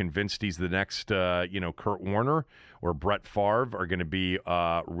Heineke and are convinced he's the next, Kurt Warner or Brett Favre are going to be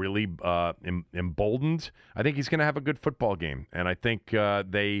really emboldened. I think he's going to have a good football game. And I think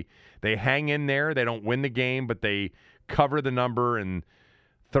they hang in there. They don't win the game, but they cover the number, and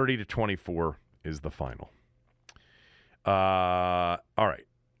 30-24 is the final. All right.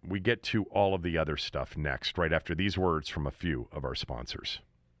 We get to all of the other stuff next, right after these words from a few of our sponsors.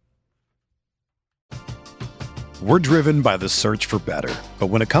 We're driven by the search for better. But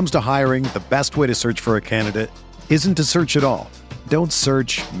when it comes to hiring, the best way to search for a candidate isn't to search at all. Don't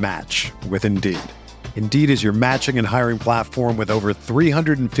search, match with Indeed. Indeed is your matching and hiring platform with over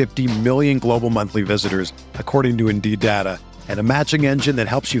 350 million global monthly visitors, according to Indeed data, and a matching engine that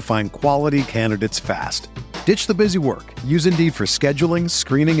helps you find quality candidates fast. Ditch the busy work. Use Indeed for scheduling,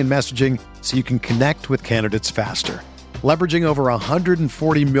 screening, and messaging so you can connect with candidates faster. Leveraging over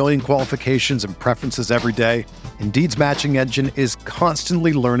 140 million qualifications and preferences every day, Indeed's matching engine is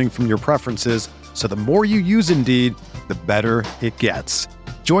constantly learning from your preferences, so the more you use Indeed, the better it gets.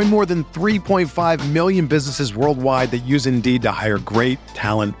 Join more than 3.5 million businesses worldwide that use Indeed to hire great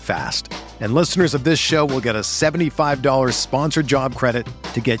talent fast. And listeners of this show will get a $75 sponsored job credit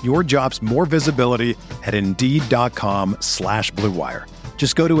to get your jobs more visibility at Indeed.com/Blue Wire.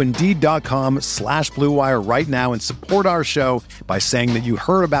 Just go to Indeed.com/Blue Wire right now and support our show by saying that you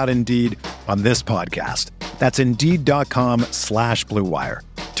heard about Indeed on this podcast. That's Indeed.com/Blue Wire.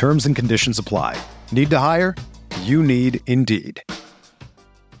 Terms and conditions apply. Need to hire? You need Indeed.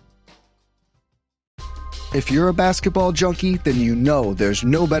 If you're a basketball junkie, then you know there's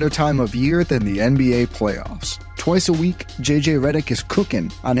no better time of year than the NBA playoffs. Twice a week, JJ Redick is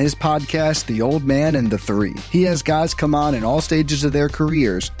cooking on his podcast, The Old Man and the Three. He has guys come on in all stages of their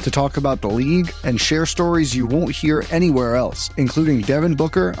careers to talk about the league and share stories you won't hear anywhere else, including Devin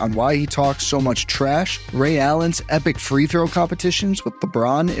Booker on why he talks so much trash, Ray Allen's epic free throw competitions with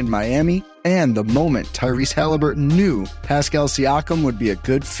LeBron in Miami, and the moment Tyrese Halliburton knew Pascal Siakam would be a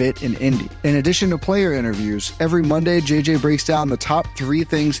good fit in Indy. In addition to player interviews, every Monday JJ breaks down the top 3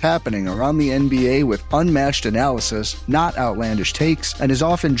 things happening around the NBA with unmatched analysis, not outlandish takes, and is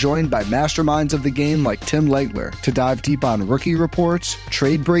often joined by masterminds of the game like Tim Legler to dive deep on rookie reports,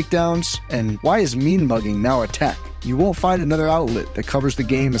 trade breakdowns, and why is mean mugging now a tech? You won't find another outlet that covers the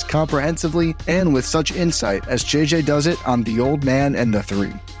game as comprehensively and with such insight as JJ does it on The Old Man and the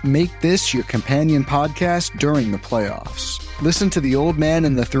Three. Make this your companion podcast during the playoffs. Listen to The Old Man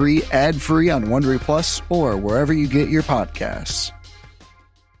and the Three ad-free on Wondery Plus or wherever you get your podcasts.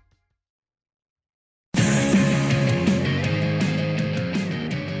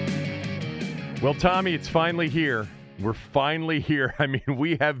 Well, Tommy, it's finally here. We're finally here. I mean,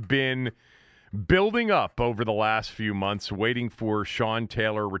 we have been building up over the last few months, waiting for Sean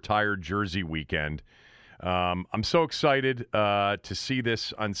Taylor retired jersey weekend. I'm so excited to see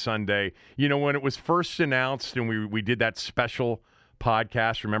this on Sunday. You know, when it was first announced and we did that special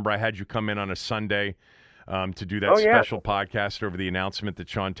podcast, remember I had you come in on a Sunday to do that special podcast over the announcement that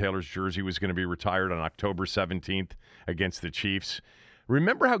Sean Taylor's jersey was going to be retired on October 17th against the Chiefs.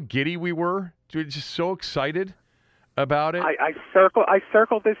 Remember how giddy we were? Just so excited about it. I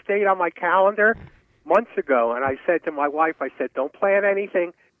circled this date on my calendar months ago, and I said to my wife, I said, don't plan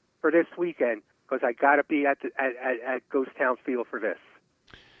anything for this weekend because I got to be at Ghost Town Field for this.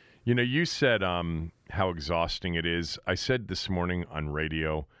 You know, you said how exhausting it is. I said this morning on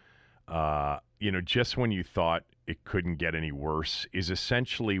radio, just when you thought it couldn't get any worse is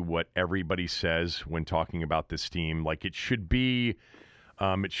essentially what everybody says when talking about this team. Like it should be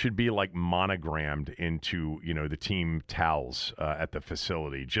like monogrammed into, the team towels at the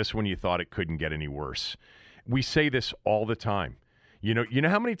facility, just when you thought it couldn't get any worse. We say this all the time. You know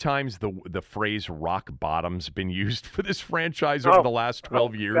how many times the phrase rock bottom's been used for this franchise over the last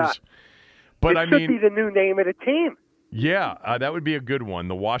 12 years? God. But it should be the new name of the team. Yeah, that would be a good one.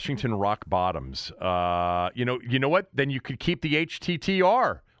 The Washington Rock Bottoms. You know what? Then you could keep the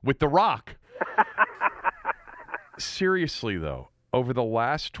HTTR with the rock. Seriously, though, over the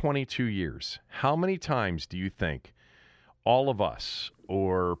last 22 years, how many times do you think all of us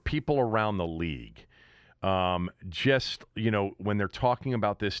or people around the league just, when they're talking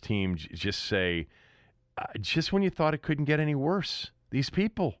about this team, just say, just when you thought it couldn't get any worse, these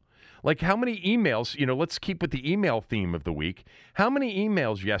people. Like how many emails, let's keep with the email theme of the week. How many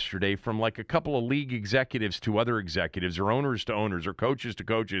emails yesterday from like a couple of league executives to other executives or owners to owners or coaches to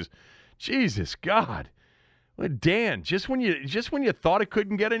coaches? Jesus God. Dan, just when you thought it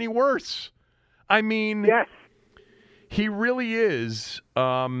couldn't get any worse. I mean, yes. He really is.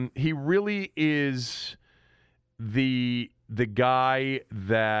 He really is the guy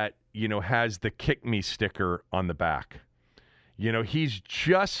that has the kick me sticker on the back. He's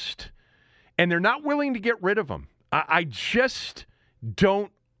just, and they're not willing to get rid of him. I just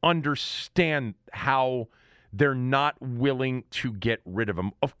don't understand how they're not willing to get rid of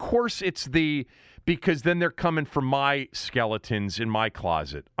him. Of course, it's because then they're coming for my skeletons in my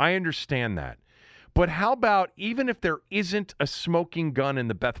closet. I understand that. But how about even if there isn't a smoking gun in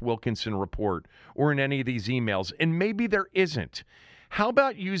the Beth Wilkinson report or in any of these emails, and maybe there isn't, how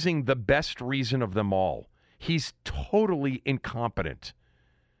about using the best reason of them all? He's totally incompetent.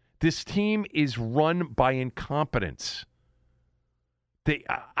 This team is run by incompetence. This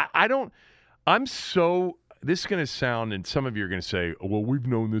is going to sound, and some of you are going to say, well, we've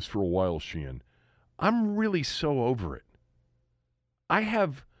known this for a while, Sheehan. I'm really so over it. I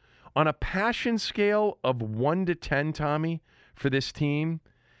have, on a passion scale of 1 to 10, Tommy, for this team,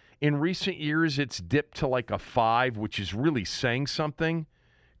 in recent years it's dipped to like a 5, which is really saying something,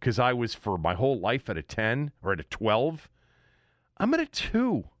 because I was for my whole life at a 10 or at a 12. I'm at a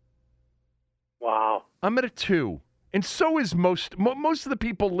 2. Wow. I'm at a 2. And so is most of the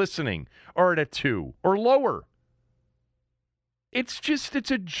people listening are at a 2 or lower. It's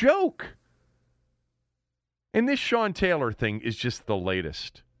a joke. And this Sean Taylor thing is just the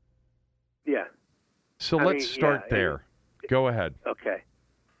latest. Yeah. So let's start there. Go ahead. Okay.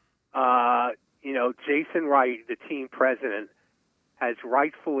 Jason Wright, the team president, has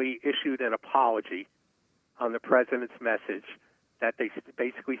rightfully issued an apology on the president's message that they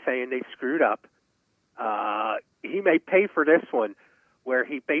basically saying they screwed up. He may pay for this one, where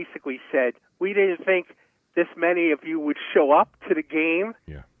he basically said, we didn't think this many of you would show up to the game.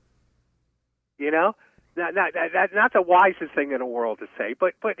 Yeah. That's not the wisest thing in the world to say,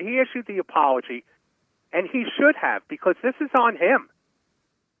 but he issued the apology, and he should have, because this is on him.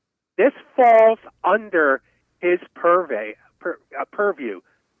 This falls under his purview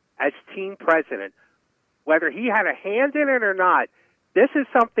as team president. Whether he had a hand in it or not, this is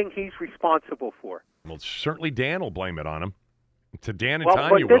something he's responsible for. Well, certainly Dan will blame it on him. To Dan and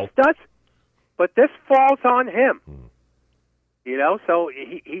Tanya will. But this falls on him. So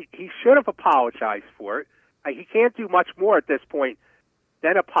he should have apologized for it. He can't do much more at this point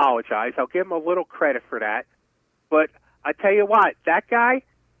than apologize. I'll give him a little credit for that. But I tell you what, that guy,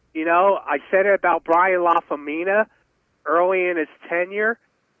 I said it about Brian LaFemina early in his tenure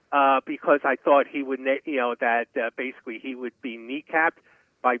because I thought he would, basically he would be kneecapped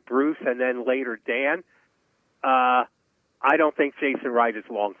by Bruce and then later Dan. I don't think Jason Wright is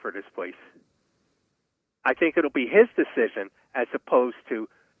long for this place. I think it'll be his decision as opposed to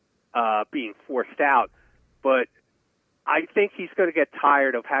being forced out. But I think he's going to get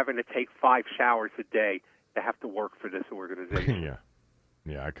tired of having to take 5 showers a day to have to work for this organization.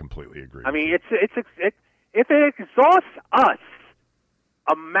 Yeah, I completely agree. I mean, if it exhausts us,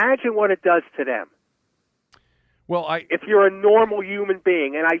 imagine what it does to them. Well, if you're a normal human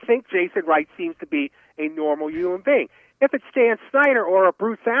being, and I think Jason Wright seems to be a normal human being. If it's Dan Snyder or a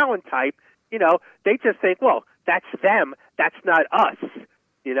Bruce Allen type, they just think, well, that's them, that's not us,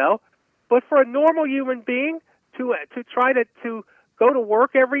 But for a normal human being to try to go to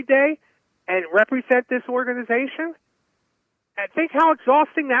work every day and represent this organization, I think how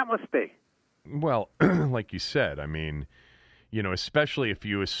exhausting that must be. Well, like you said, I mean, especially if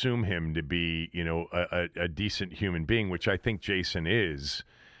you assume him to be, a decent human being, which I think Jason is.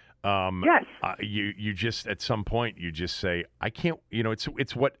 Yes. You just at some point you just say, I can't.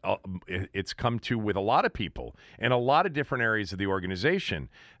 It's what it's come to with a lot of people in a lot of different areas of the organization.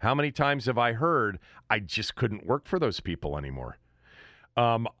 How many times have I heard I just couldn't work for those people anymore?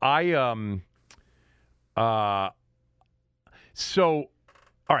 So,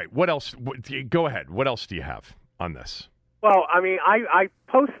 all right. What else? Go ahead. What else do you have on this? Well, I mean, I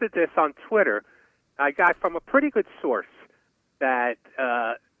posted this on Twitter. I got from a pretty good source that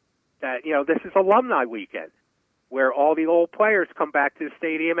this is alumni weekend where all the old players come back to the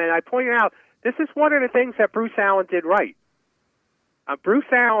stadium. And I pointed out this is one of the things that Bruce Allen did right. Bruce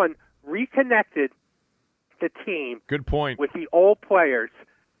Allen reconnected the team. Good point. With the old players,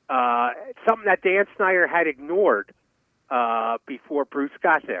 something that Dan Snyder had ignored before Bruce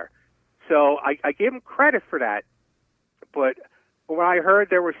got there. So I give him credit for that. But when I heard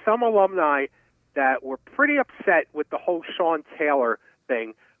there were some alumni that were pretty upset with the whole Sean Taylor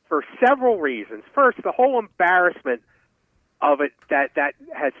thing for several reasons. First, the whole embarrassment of it that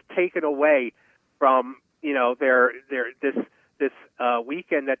has taken away from their this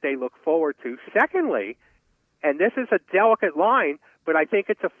weekend that they look forward to. Secondly, and this is a delicate line, but I think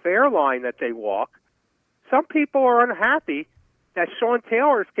it's a fair line that they walk. Some people are unhappy that Sean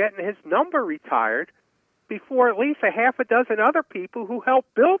Taylor is getting his number retired before at least a half a dozen other people who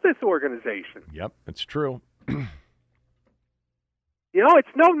helped build this organization. Yep, it's true.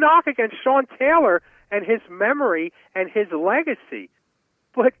 It's no knock against Sean Taylor and his memory and his legacy.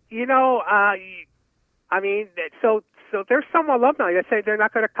 But, so there's some alumni that say they're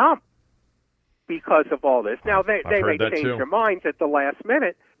not going to come because of all this. Now, they may change their minds at the last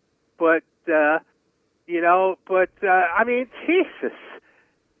minute, but, Jesus.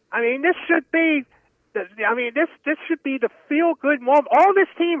 This should be, this should be the feel-good moment. All this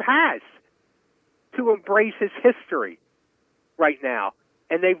team has to embrace his history right now,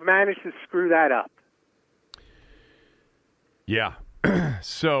 and they've managed to screw that up. Yeah.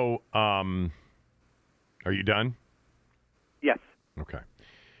 So, are you done? Yes. Okay.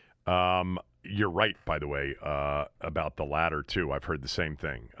 You're right, by the way, about the latter too. I've heard the same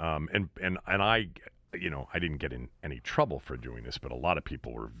thing. And I didn't get in any trouble for doing this, but a lot of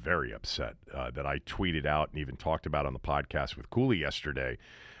people were very upset that I tweeted out and even talked about on the podcast with Cooley yesterday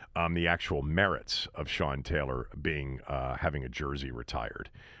the actual merits of Sean Taylor having a jersey retired.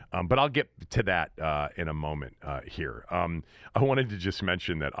 But I'll get to that in a moment here. I wanted to just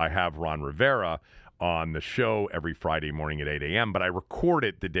mention that I have Ron Rivera on the show every Friday morning at 8 a.m., but I record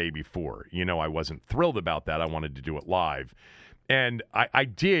it the day before. I wasn't thrilled about that. I wanted to do it live. And I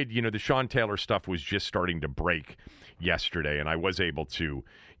did, the Sean Taylor stuff was just starting to break yesterday, and I was able to,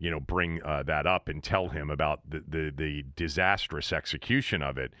 bring that up and tell him about the disastrous execution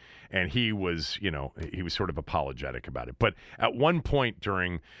of it. And he was sort of apologetic about it. But at one point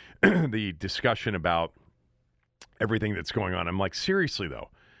during the discussion about everything that's going on, I'm like, seriously, though,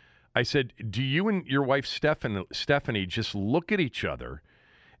 I said, do you and your wife, Stephanie, just look at each other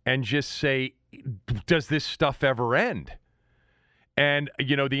and just say, does this stuff ever end? And,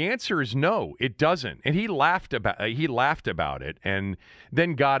 the answer is no, it doesn't. And he laughed about it and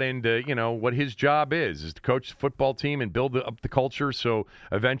then got into, what his job is to coach the football team and build up the culture so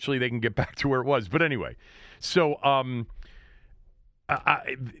eventually they can get back to where it was. But anyway, so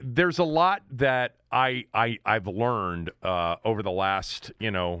there's a lot that I've learned over the last,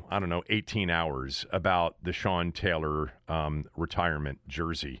 18 hours about the Sean Taylor retirement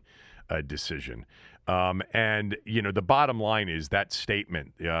jersey decision. And the bottom line is that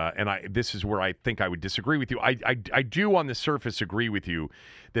statement, and this is where I think I would disagree with you. I do on the surface agree with you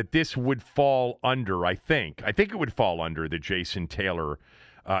that this would fall under, I think it would fall under the Jason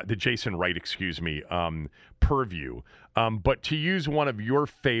Wright, purview. But to use one of your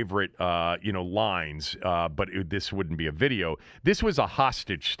favorite, lines, but this wouldn't be a video. This was a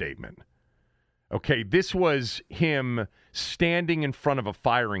hostage statement. Okay, this was him standing in front of a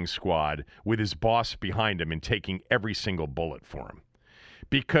firing squad with his boss behind him and taking every single bullet for him.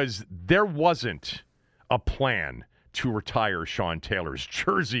 Because there wasn't a plan to retire Sean Taylor's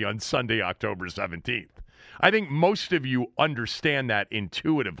jersey on Sunday, October 17th. I think most of you understand that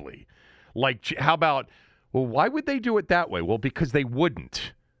intuitively. Like, how about, well, why would they do it that way? Well, because they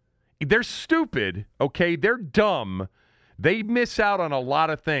wouldn't. They're stupid, okay? They're dumb. They miss out on a lot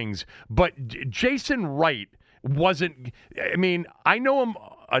of things. But Jason Wright wasn't, I know him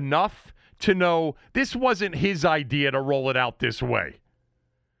enough to know this wasn't his idea to roll it out this way.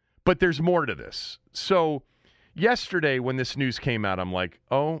 But there's more to this. So yesterday when this news came out, I'm like,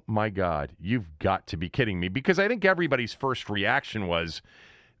 oh my God, you've got to be kidding me. Because I think everybody's first reaction was,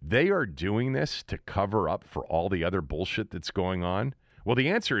 they are doing this to cover up for all the other bullshit that's going on. Well, the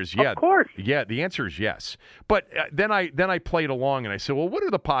answer is yeah. Of course. Yeah, the answer is yes. But then I played along and I said, well, what are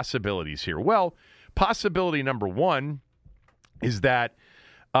the possibilities here? Well, possibility number one is that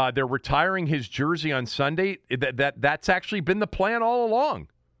they're retiring his jersey on Sunday. That's actually been the plan all along.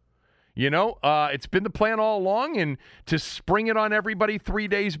 It's been the plan all along, and to spring it on everybody 3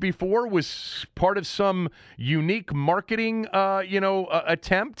 days before was part of some unique marketing,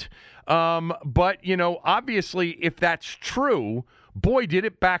 attempt. But, obviously, if that's true, boy, did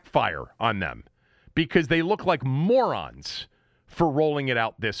it backfire on them, because they look like morons for rolling it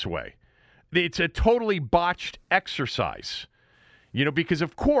out this way. It's a totally botched exercise. Because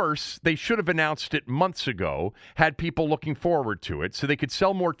of course they should have announced it months ago, had people looking forward to it so they could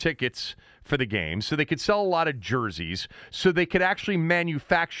sell more tickets for the game, so they could sell a lot of jerseys, so they could actually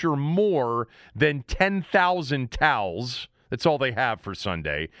manufacture more than 10,000 towels. That's all they have for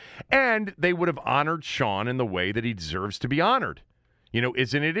Sunday. And they would have honored Sean in the way that he deserves to be honored.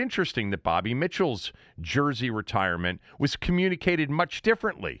 Isn't it interesting that Bobby Mitchell's jersey retirement was communicated much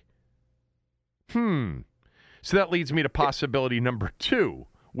differently? So that leads me to possibility number 2,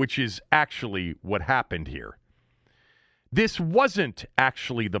 which is actually what happened here. This wasn't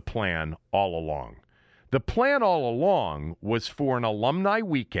actually the plan all along. The plan all along was for an alumni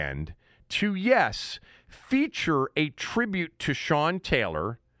weekend to, yes, feature a tribute to Sean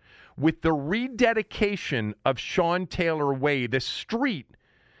Taylor with the rededication of Sean Taylor Way, the street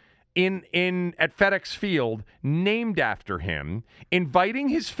at FedEx Field named after him, inviting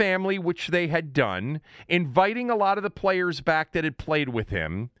his family, which they had done, inviting a lot of the players back that had played with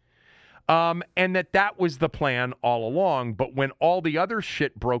him, and that was the plan all along. But when all the other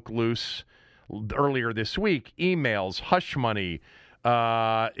shit broke loose earlier this week, emails, hush money,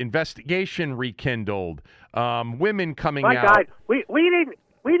 investigation rekindled, women coming out. My God, we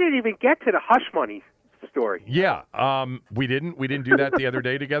didn't even get to the hush money story. Yeah, we didn't do that the other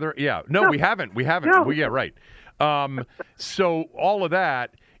day together. Yeah, no, we haven't. No. Yeah, right. So all of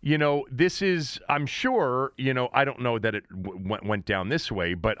that, this is, I'm sure, I don't know that it went down this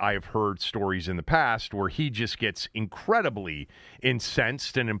way, but I've heard stories in the past where he just gets incredibly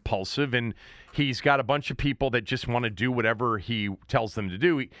incensed and impulsive, and he's got a bunch of people that just want to do whatever he tells them to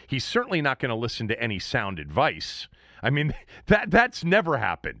do. He's certainly not going to listen to any sound advice. I mean, that's never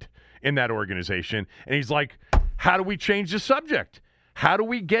happened in that organization. And he's like, how do we change the subject? How do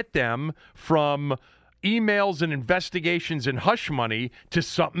we get them from emails and investigations and hush money to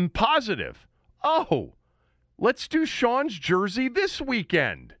something positive? Oh, let's do Sean's jersey this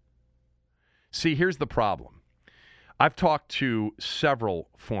weekend. See, here's the problem. I've talked to several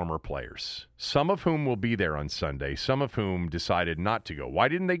former players, some of whom will be there on Sunday, some of whom decided not to go. Why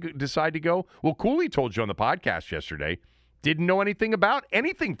didn't they decide to go? Well, Cooley told you on the podcast yesterday, didn't know anything about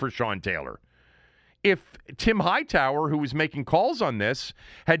anything for Sean Taylor. If Tim Hightower, who was making calls on this,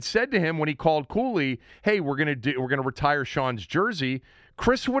 had said to him when he called Cooley, hey, we're going to retire Sean's jersey,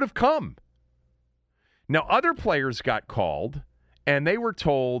 Chris would have come. Now, other players got called, and they were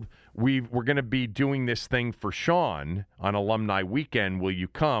told, we're going to be doing this thing for Sean on Alumni Weekend. Will you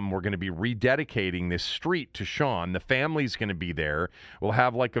come? We're going to be rededicating this street to Sean. The family's going to be there. We'll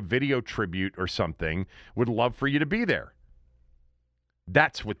have like a video tribute or something. Would love for you to be there.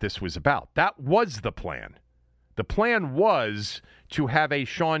 That's what this was about. That was the plan. The plan was to have a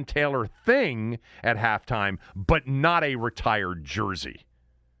Sean Taylor thing at halftime, but not a retired jersey.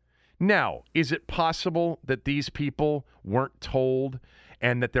 Now, is it possible that these people weren't told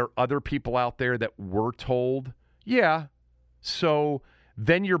and that there are other people out there that were told? Yeah. So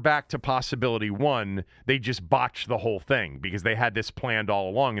then you're back to possibility 1. They just botched the whole thing because they had this planned all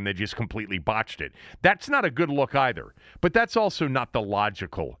along and they just completely botched it. That's not a good look either. But that's also not the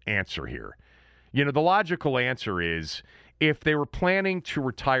logical answer here. The logical answer is if they were planning to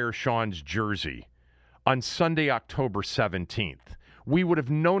retire Sean's jersey on Sunday, October 17th, we would have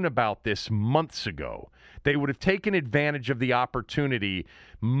known about this months ago. They would have taken advantage of the opportunity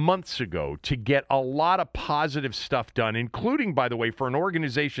months ago to get a lot of positive stuff done, including, by the way, for an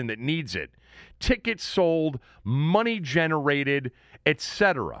organization that needs it, tickets sold, money generated,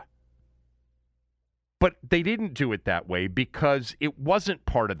 etc. But they didn't do it that way because it wasn't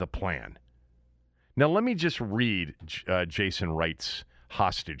part of the plan. Now, let me just read Jason Wright's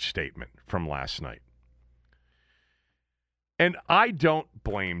hostage statement from last night. And I don't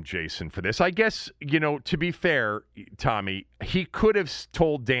blame Jason for this. I guess, to be fair, Tommy, he could have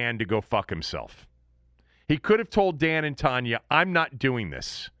told Dan to go fuck himself. He could have told Dan and Tanya, I'm not doing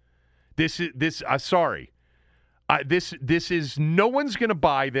this. This is, no one's going to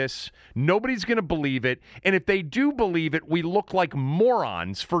buy this. Nobody's going to believe it. And if they do believe it, we look like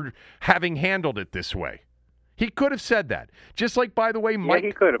morons for having handled it this way. He could have said that. Just like, by the way,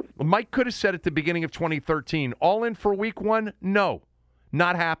 Mike could have said at the beginning of 2013, all in for week 1? No,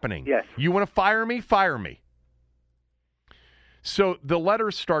 not happening. Yes. You want to fire me? Fire me. So the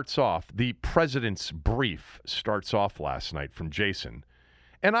letter starts off, the president's brief starts off last night from Jason.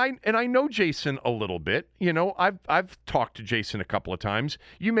 And I know Jason a little bit. I've talked to Jason a couple of times.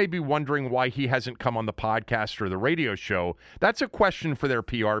 You may be wondering why he hasn't come on the podcast or the radio show. That's a question for their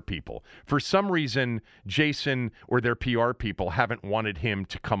PR people. For some reason, Jason or their PR people haven't wanted him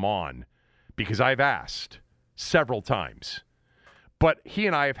to come on because I've asked several times. But he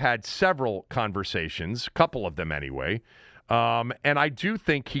and I have had several conversations, a couple of them anyway, And I do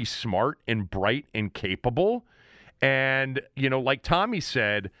think he's smart and bright and capable. And, like Tommy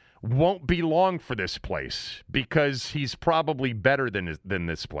said, won't be long for this place because he's probably better than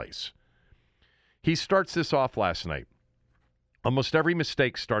this place. He starts this off last night. Almost every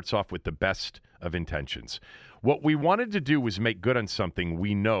mistake starts off with the best of intentions. What we wanted to do was make good on something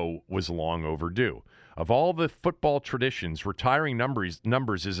we know was long overdue. Of all the football traditions, retiring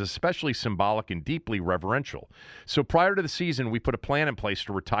numbers is especially symbolic and deeply reverential. So prior to the season, we put a plan in place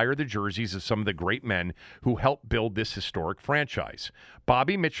to retire the jerseys of some of the great men who helped build this historic franchise.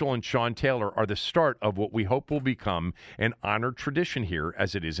 Bobby Mitchell and Sean Taylor are the start of what we hope will become an honored tradition here,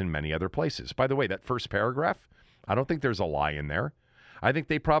 as it is in many other places. By the way, that first paragraph, I don't think there's a lie in there. I think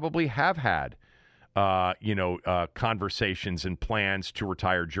they probably have had conversations and plans to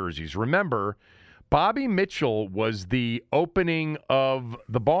retire jerseys. Remember, Bobby Mitchell was the opening of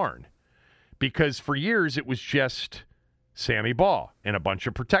the barn because for years it was just Sammy Baugh and a bunch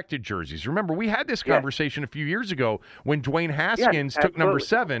of protected jerseys. Remember, we had this conversation a few years ago when Dwayne Haskins took number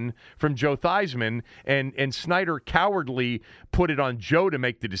 7 from Joe Theismann and Snyder cowardly put it on Joe to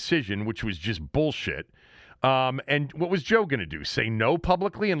make the decision, which was just bullshit. And what was Joe going to do? Say no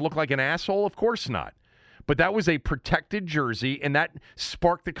publicly and look like an asshole? Of course not. But that was a protected jersey, and that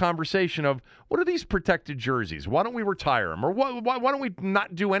sparked the conversation of, what are these protected jerseys? Why don't we retire them? Or why don't we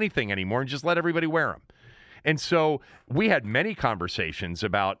not do anything anymore and just let everybody wear them? And so we had many conversations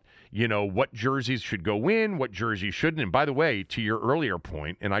about, what jerseys should go in, what jerseys shouldn't. And by the way, to your earlier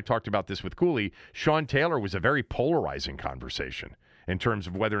point, and I talked about this with Cooley, Sean Taylor was a very polarizing conversation in terms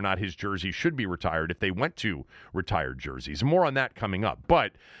of whether or not his jersey should be retired if they went to retired jerseys. More on that coming up.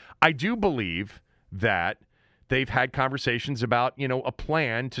 But I do believe that they've had conversations about, a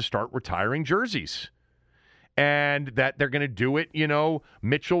plan to start retiring jerseys. And that they're going to do it,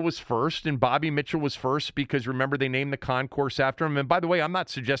 Mitchell was first, and Bobby Mitchell was first because, remember, they named the concourse after him. And by the way, I'm not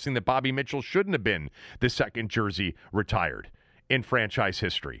suggesting that Bobby Mitchell shouldn't have been the second jersey retired in franchise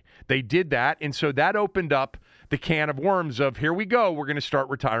history. They did that, and so that opened up the can of worms of, here we go, we're going to start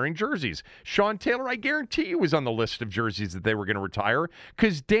retiring jerseys. Sean Taylor, I guarantee you, was on the list of jerseys that they were going to retire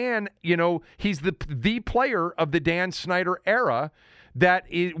because Dan, he's the player of the Dan Snyder era that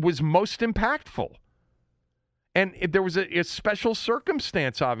was most impactful. And there was a special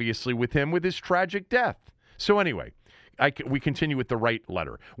circumstance, obviously, with him with his tragic death. So anyway, we continue with the right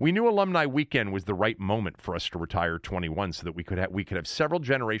letter. We knew Alumni Weekend was the right moment for us to retire 21 so that we could have several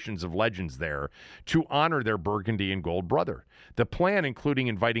generations of legends there to honor their burgundy and gold brother. The plan, including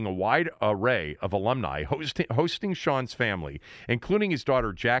inviting a wide array of alumni, hosting Sean's family, including his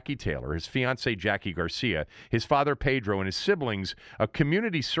daughter Jackie Taylor, his fiancée Jackie Garcia, his father Pedro, and his siblings, a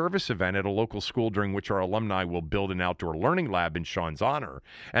community service event at a local school during which our alumni will build an outdoor learning lab in Sean's honor,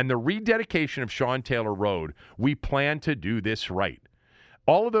 and the rededication of Sean Taylor Road. We plan to do this right.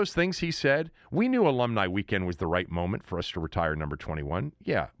 All of those things he said, we knew Alumni Weekend was the right moment for us to retire number 21.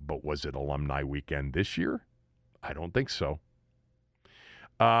 Yeah, but was it Alumni Weekend this year? I don't think so.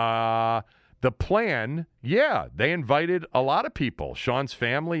 The plan, they invited a lot of people, Sean's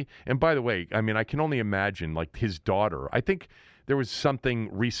family. And by the way, I can only imagine, like, his daughter. I think there was something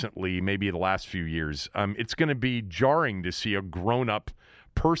recently, maybe the last few years. It's going to be jarring to see a grown-up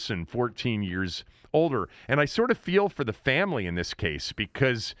person 14 years older. And I sort of feel for the family in this case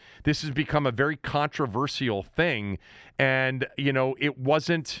because this has become a very controversial thing. And, it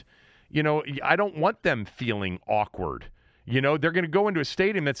wasn't, I don't want them feeling awkward. They're going to go into a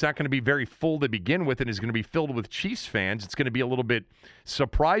stadium that's not going to be very full to begin with and is going to be filled with Chiefs fans. It's going to be a little bit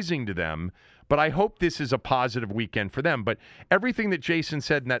surprising to them. But I hope this is a positive weekend for them. But everything that Jason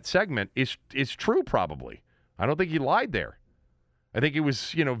said in that segment is true, probably. I don't think he lied there. I think it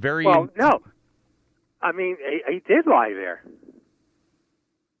was, very... Well, no. He did lie there.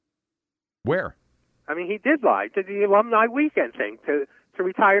 Where? He did lie to the Alumni Weekend thing, to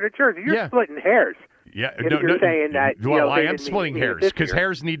retire the jersey. You're splitting hairs. Yeah, you're saying that... I am splitting hairs, because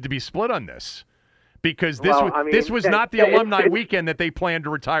hairs need to be split on this. Because this was not the Alumni Weekend that they planned to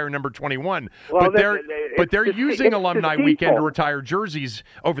retire number 21. Well, but they're using Alumni Weekend to retire jerseys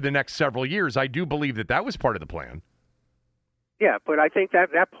over the next several years. I do believe that was part of the plan. Yeah, but I think that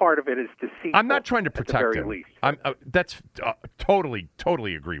part of it is deceitful. I'm not trying to protect them. Least. That's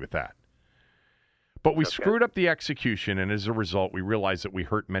totally agree with that. But we screwed up the execution, and as a result, we realized that we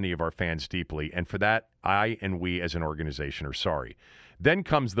hurt many of our fans deeply. And for that, I and we as an organization are sorry. Then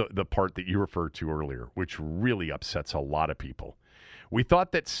comes the part that you referred to earlier, which really upsets a lot of people. We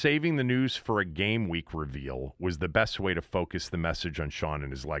thought that saving the news for a game week reveal was the best way to focus the message on Sean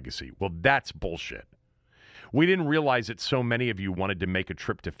and his legacy. Well, that's bullshit. We didn't realize that so many of you wanted to make a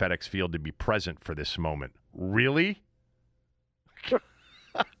trip to FedEx Field to be present for this moment. Really?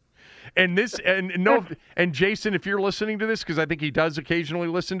 And Jason, if you're listening to this, because I think he does occasionally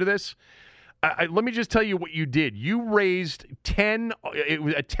listen to this, let me just tell you what you did. You raised a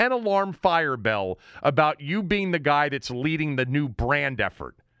 10-alarm fire bell about you being the guy that's leading the new brand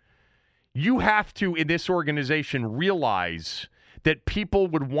effort. You have to, in this organization, realize that people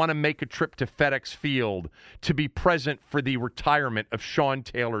would want to make a trip to FedEx Field to be present for the retirement of Sean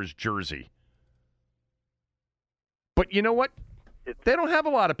Taylor's jersey. But you know what? They don't have a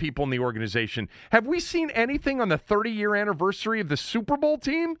lot of people in the organization. Have we seen anything on the 30-year anniversary of the Super Bowl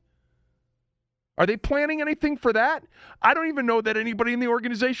team? Are they planning anything for that? I don't even know that anybody in the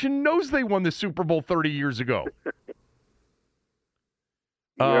organization knows they won the Super Bowl 30 years ago.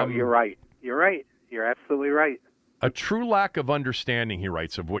 You're right. You're right. You're absolutely right. A true lack of understanding, he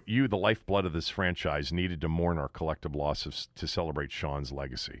writes, of what you, the lifeblood of this franchise, needed to mourn our collective losses to celebrate Sean's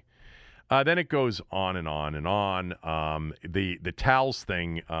legacy. Then it goes on and on and on. The towels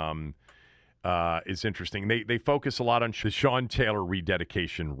thing is interesting. They focus a lot on the Sean Taylor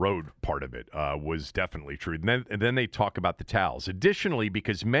rededication road part of it was definitely true. And then they talk about the towels. Additionally,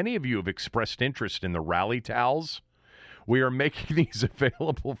 because many of you have expressed interest in the rally towels, we are making these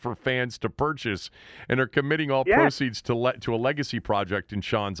available for fans to purchase and are committing all proceeds to a legacy project in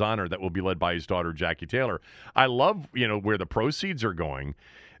Sean's honor that will be led by his daughter, Jackie Taylor. I love, where the proceeds are going.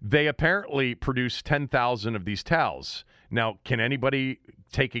 They apparently produced 10,000 of these towels. Now, can anybody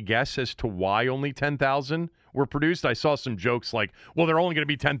take a guess as to why only 10,000 were produced? I saw some jokes like, well, there are only going to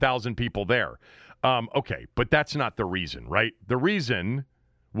be 10,000 people there. Okay, but that's not the reason, right? The reason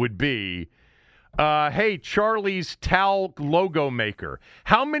would be, hey, Charlie's towel logo maker,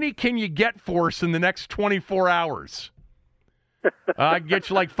 how many can you get for us in the next 24 hours? I can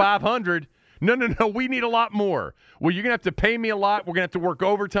get you like 500. No, we need a lot more. Well, you're going to have to pay me a lot. We're going to have to work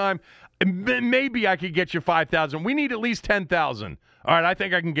overtime. Maybe I could get you 5,000. We need at least 10,000. All right, I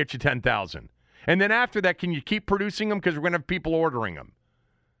think I can get you 10,000. And then after that, can you keep producing them? Because we're going to have people ordering them.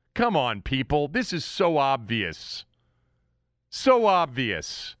 Come on, people. This is so obvious. So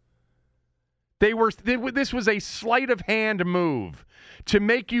obvious. This was a sleight of hand move to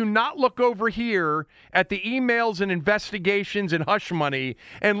make you not look over here at the emails and investigations and hush money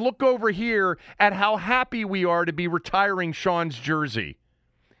and look over here at how happy we are to be retiring Sean's jersey.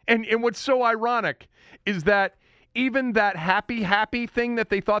 And what's so ironic is that even that happy thing that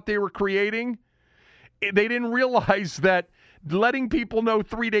they thought they were creating, they didn't realize that letting people know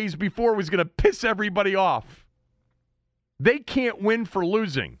 3 days before was going to piss everybody off. They can't win for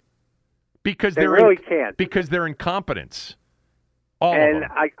losing. Because they really can't. Because they're incompetents. All and of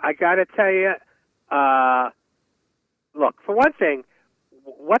them. I got to tell you, look, for one thing,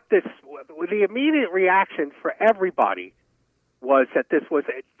 the immediate reaction for everybody was that this was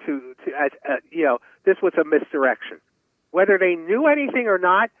this was a misdirection. Whether they knew anything or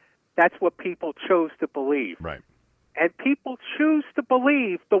not, that's what people chose to believe. Right. And people choose to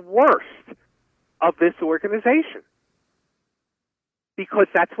believe the worst of this organization, because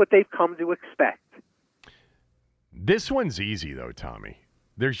that's what they've come to expect. This one's easy, though, Tommy.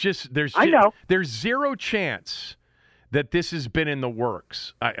 There's zero chance that this has been in the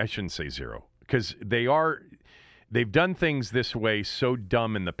works. I shouldn't say zero, because they've done things this way so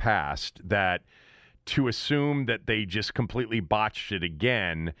dumb in the past that to assume that they just completely botched it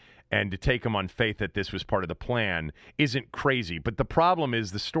again and to take them on faith that this was part of the plan isn't crazy. But the problem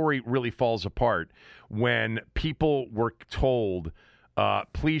is the story really falls apart when people were told,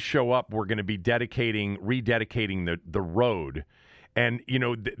 please show up. We're going to be rededicating the road. And,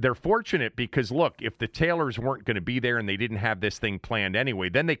 they're fortunate because, look, if the Taylors weren't going to be there and they didn't have this thing planned anyway,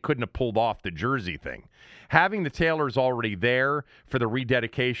 then they couldn't have pulled off the jersey thing. Having the Taylors already there for the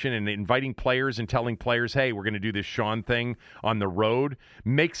rededication and inviting players and telling players, hey, we're going to do this Sean thing on the road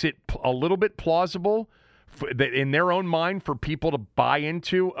makes it a little bit plausible in their own mind for people to buy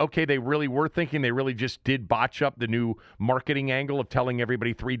into. Okay, they really were thinking they really just did botch up the new marketing angle of telling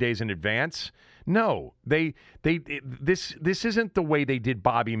everybody 3 days in advance. No, this isn't the way they did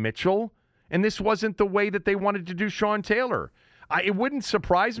Bobby Mitchell, and this wasn't the way that they wanted to do Sean Taylor. It wouldn't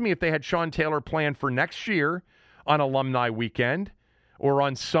surprise me if they had Sean Taylor planned for next year on Alumni Weekend or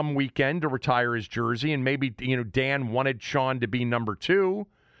on some weekend to retire his jersey, and maybe Dan wanted Sean to be number 2,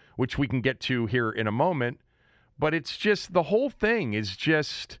 which we can get to here in a moment. But it's just, the whole thing is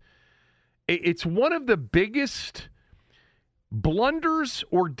just, it's one of the biggest blunders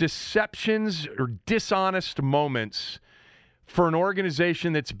or deceptions or dishonest moments for an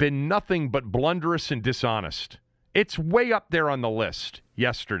organization that's been nothing but blunderous and dishonest. It's way up there on the list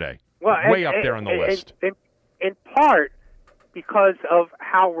yesterday. Well, way up there on the list. In part because of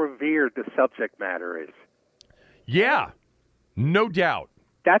how revered the subject matter is. Yeah. No doubt.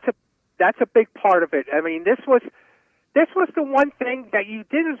 That's a big part of it. I mean, this was the one thing that you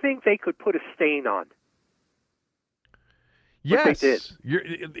didn't think they could put a stain on. Yes, they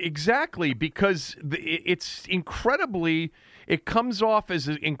did. Exactly, because it's incredibly. It comes off as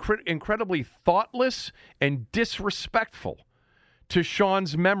incredibly thoughtless and disrespectful to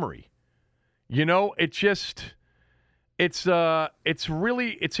Sean's memory. You know, it's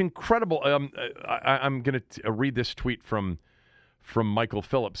incredible. I'm going to read this tweet from Michael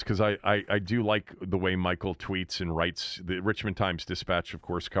Phillips, because I do like the way Michael tweets and writes. The Richmond Times-Dispatch, of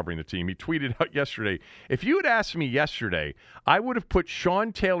course, covering the team. He tweeted out yesterday, if you had asked me yesterday, I would have put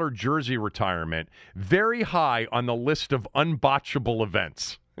Sean Taylor jersey retirement very high on the list of unbotchable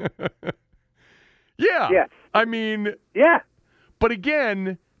events. Yeah. Yes. I mean, yeah. But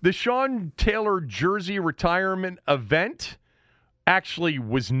again, the Sean Taylor jersey retirement event actually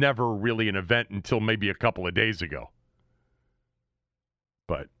was never really an event until maybe a couple of days ago.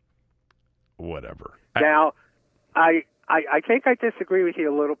 But whatever. Now, I think I disagree with you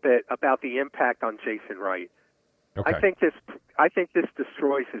a little bit about the impact on Jason Wright. Okay. I think this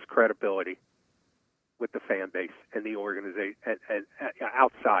destroys his credibility with the fan base and the organization and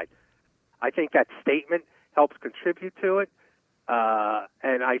outside. I think that statement helps contribute to it,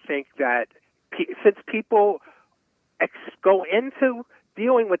 and I think that since people go into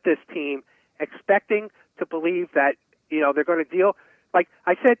dealing with this team expecting to believe that they're going to deal. Like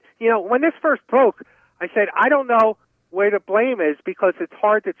I said, when this first broke, I said, I don't know where the blame is, because it's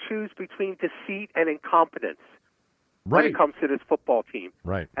hard to choose between deceit and incompetence when it comes to this football team.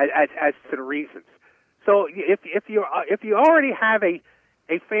 Right. As to the reasons. So if you already have a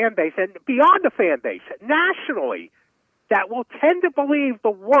fan base, and beyond the fan base, nationally, that will tend to believe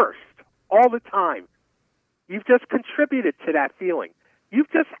the worst all the time, you've just contributed to that feeling.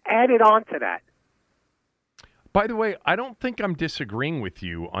 You've just added on to that. By the way, I don't think I'm disagreeing with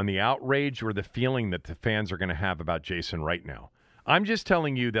you on the outrage or the feeling that the fans are going to have about Jason right now. I'm just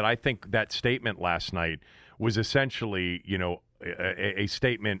telling you that I think that statement last night was essentially, a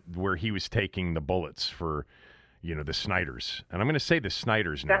statement where he was taking the bullets for, the Snyders. And I'm going to say the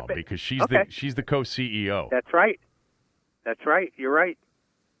Snyders now because she's the co-CEO. That's right. That's right. You're right.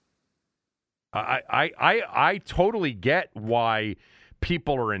 I totally get why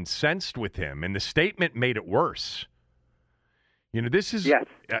people are incensed with him, and the statement made it worse. This is yes.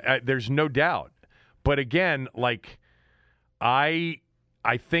 There's no doubt. But again, I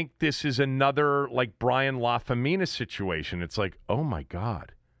think this is another Brian LaFemina situation. It's like, oh my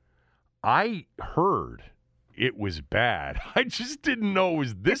God, I heard it was bad. I just didn't know it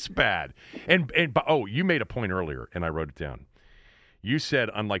was this bad. And you made a point earlier, and I wrote it down. You said,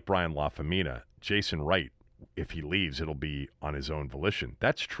 unlike Brian LaFemina, Jason Wright, if he leaves, it'll be on his own volition.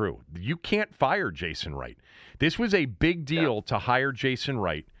 That's true. You can't fire Jason Wright. This was a big deal to hire Jason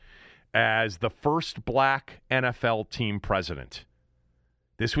Wright as the first black NFL team president.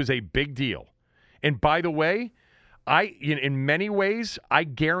 This was a big deal. And by the way, in many ways, I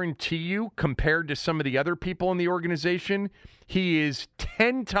guarantee you, compared to some of the other people in the organization, he is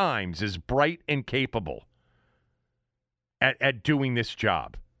 10 times as bright and capable at doing this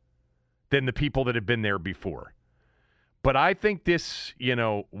job than the people that have been there before. But I think this,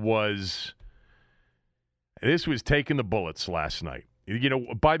 was taking the bullets last night.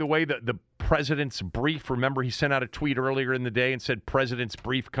 By the way, the president's brief, remember he sent out a tweet earlier in the day and said, president's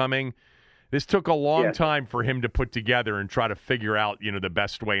brief coming. This took a long time for him to put together and try to figure out, the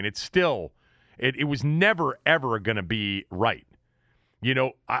best way. And it's still, it was never, ever going to be right.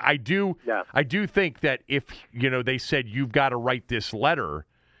 I do think that if, they said you've got to write this letter,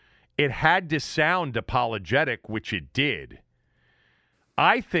 it had to sound apologetic, which it did.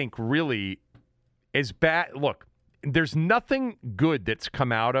 I think really as bad. Look, there's nothing good that's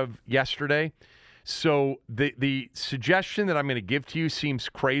come out of yesterday. So the suggestion that I'm going to give to you seems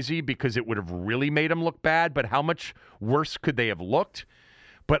crazy because it would have really made them look bad. But how much worse could they have looked?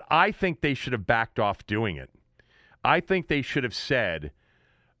 But I think they should have backed off doing it. I think they should have said,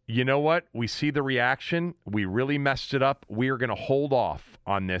 you know what? We see the reaction. We really messed it up. We are going to hold off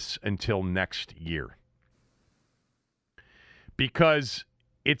on this until next year. Because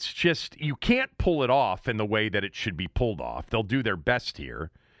it's just, you can't pull it off in the way that it should be pulled off. They'll do their best here.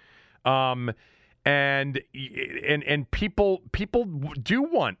 And people do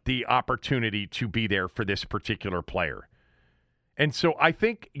want the opportunity to be there for this particular player. And so I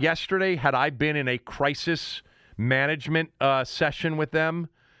think yesterday, had I been in a crisis management session with them,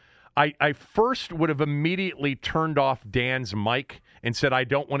 I first would have immediately turned off Dan's mic and said, I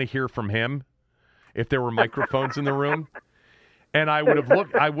don't want to hear from him if there were microphones in the room. And I would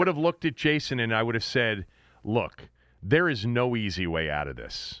have looked at Jason and I would have said, look, there is no easy way out of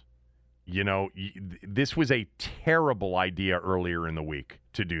this. You know, this was a terrible idea earlier in the week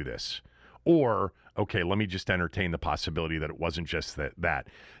to do this. Or, okay, let me just entertain the possibility that it wasn't just that.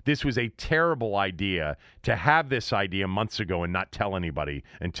 This was a terrible idea to have this idea months ago and not tell anybody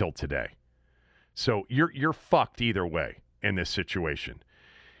until today. So you're fucked either way in this situation.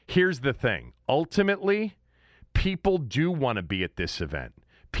 Here's the thing. Ultimately, people do want to be at this event.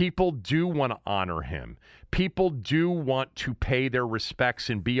 People do want to honor him. People do want to pay their respects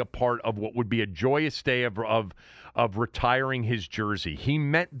and be a part of what would be a joyous day of retiring his jersey. He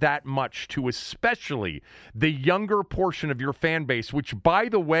meant that much to especially the younger portion of your fan base, which, by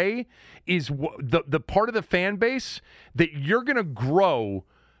the way, is the part of the fan base that you're going to grow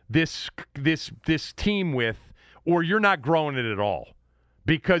this team with, or you're not growing it at all.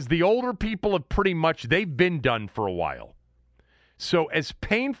 Because the older people have they've been done for a while. So as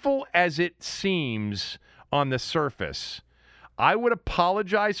painful as it seems on the surface, I would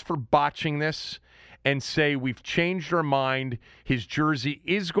apologize for botching this and say we've changed our mind. His jersey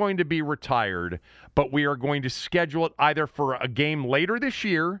is going to be retired, but we are going to schedule it either for a game later this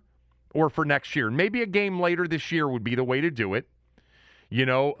year or for next year. Maybe a game later this year would be the way to do it. You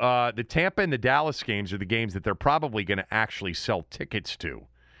know, the Tampa and the Dallas games are the games that they're probably going to actually sell tickets to.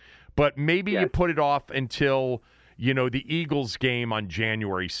 But maybe you put it off until, you know, the Eagles game on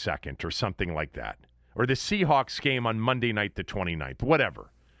January 2nd or something like that. Or the Seahawks game on Monday night the 29th,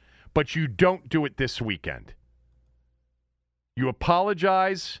 whatever. But you don't do it this weekend. You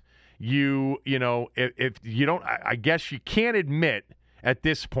apologize. You know, if you don't, I guess you can't admit at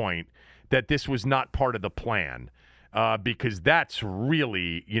this point that this was not part of the plan. Because that's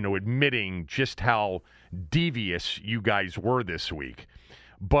really, you know, admitting just how devious you guys were this week.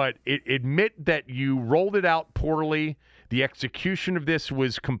 But admit that you rolled it out poorly. The execution of this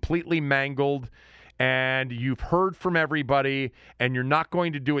was completely mangled. And you've heard from everybody. And you're not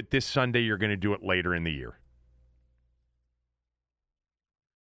going to do it this Sunday. You're going to do it later in the year.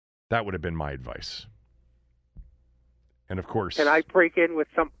 That would have been my advice. And, of course... Can I break in with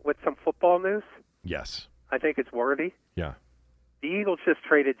some football news? Yes. I think it's worthy. Yeah. The Eagles just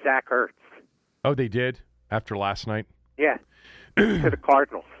traded Zach Ertz. Oh, they did? After last night? Yeah. To the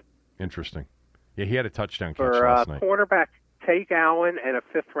Cardinals. Interesting. Yeah, he had a touchdown catch last night. For cornerback Tay Gowan and a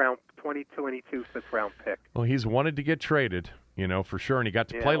 2022 fifth-round pick. Well, he's wanted to get traded, you know, for sure, and he got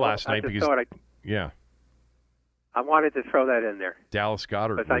to play last night because... I wanted to throw that in there. Dallas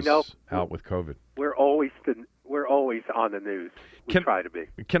Goedert was out with COVID. We're always on the news. We try to be.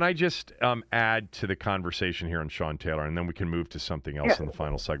 Can I just add to the conversation here on Sean Taylor, and then we can move to something else in the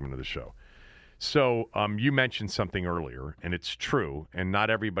final segment of the show. So you mentioned something earlier, and it's true, and not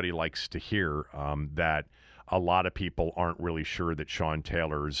everybody likes to hear that a lot of people aren't really sure that Sean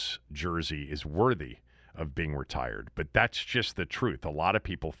Taylor's jersey is worthy of being retired. But that's just the truth. A lot of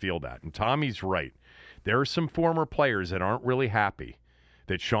people feel that. And Tommy's right. There are some former players that aren't really happy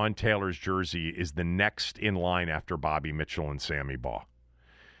that Sean Taylor's jersey is the next in line after Bobby Mitchell and Sammy Baugh.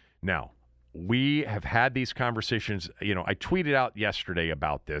 Now, we have had these conversations. You know, I tweeted out yesterday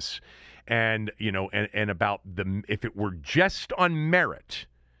about this and, you know, and about if it were just on merit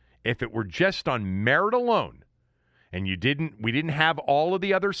alone, and we didn't have all of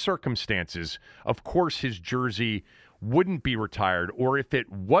the other circumstances, of course his jersey wouldn't be retired, or if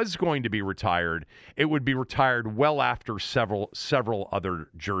it was going to be retired, it would be retired well after several other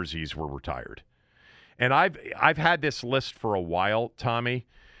jerseys were retired. And I've had this list for a while, Tommy,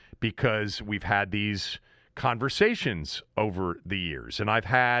 because we've had these conversations over the years. And I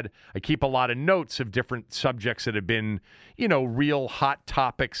keep a lot of notes of different subjects that have been, you know, real hot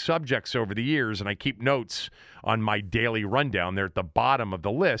topic subjects over the years. And I keep notes on my daily rundown. They're at the bottom of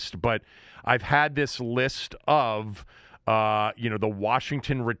the list. But I've had this list of, the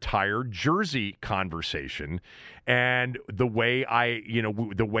Washington retired jersey conversation and the way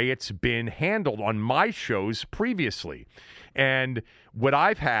the way it's been handled on my shows previously. And what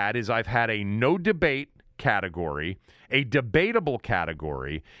I've had a no debate category, a debatable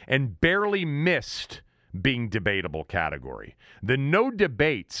category, and barely missed being debatable category. The no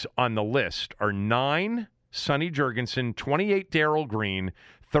debates on the list are 9 Sonny Jurgensen, 28 Darrell Green,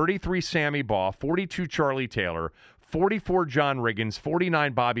 33 Sammy Baugh, 42 Charlie Taylor, 44 John Riggins,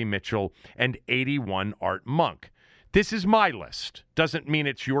 49 Bobby Mitchell, and 81 Art Monk. This is my list. Doesn't mean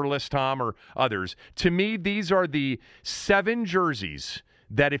it's your list, Tom, or others. To me, these are the 7 jerseys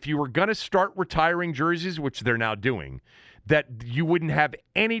that if you were going to start retiring jerseys, which they're now doing, that you wouldn't have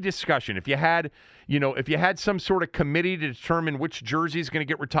any discussion. If you had some sort of committee to determine which jersey is going to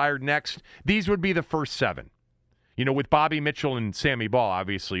get retired next, these would be the first 7. You know, with Bobby Mitchell and Sammy Baugh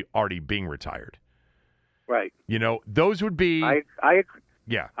obviously already being retired. Right. You know, those would be. I agree.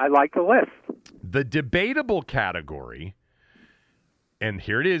 Yeah. I like the list. The debatable category, and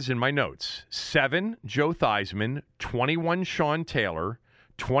here it is in my notes: 7, Joe Theismann; 21, Sean Taylor;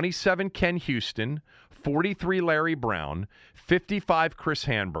 27, Ken Houston; 43, Larry Brown; 55, Chris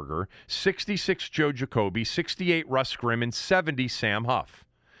Hamburger; 66, Joe Jacoby; 68, Russ Grimm; and 70, Sam Huff.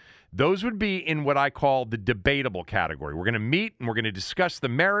 Those would be in what I call the debatable category. We're going to meet and we're going to discuss the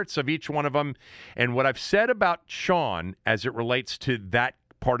merits of each one of them. And what I've said about Sean as it relates to that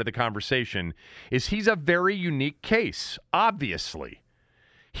part of the conversation is he's a very unique case, obviously.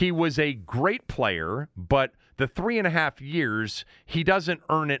 He was a great player, but the 3.5 years, he doesn't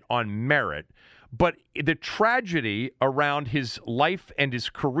earn it on merit. But the tragedy around his life and his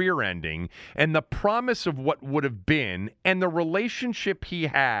career ending and the promise of what would have been and the relationship he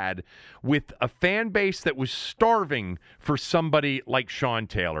had with a fan base that was starving for somebody like Sean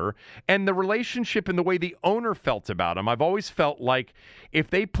Taylor and the relationship and the way the owner felt about him. I've always felt like if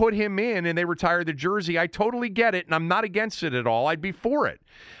they put him in and they retire the jersey, I totally get it and I'm not against it at all. I'd be for it.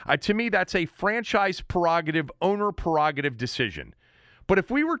 To me, that's a franchise prerogative, owner prerogative decision. But if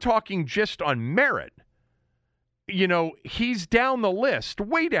we were talking just on merit, you know, he's down the list,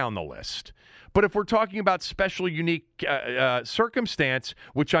 way down the list. But if we're talking about special, unique circumstance,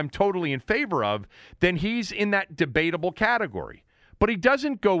 which I'm totally in favor of, then he's in that debatable category. But he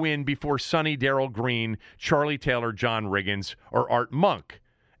doesn't go in before Sonny, Darrell Green, Charlie Taylor, John Riggins, or Art Monk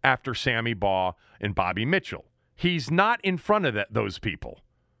after Sammy Baugh and Bobby Mitchell. He's not in front of those people.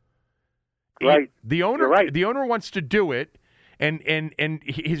 Right. The owner, You're right. The owner wants to do it. And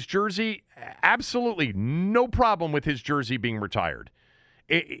his jersey, absolutely no problem with his jersey being retired.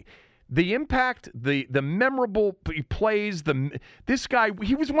 The impact, the memorable plays, this guy,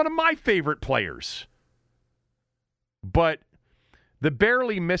 he was one of my favorite players. But the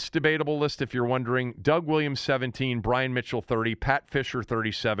barely missed debatable list, if you're wondering: Doug Williams, 17, Brian Mitchell, 30, Pat Fisher,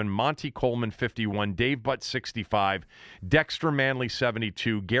 37, Monty Coleman, 51, Dave Butt, 65, Dexter Manley,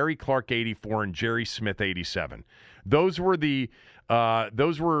 72, Gary Clark, 84, and Jerry Smith, 87. Those were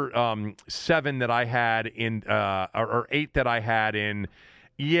 7 that I had in, or 8 that I had in.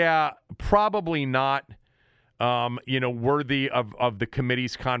 Yeah, probably not, worthy of the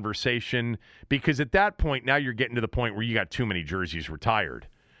committee's conversation, because at that point, now you're getting to the point where you got too many jerseys retired.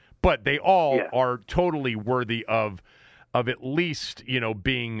 But they all are totally worthy of at least,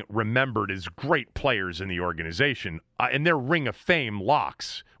 being remembered as great players in the organization. And they're Ring of Fame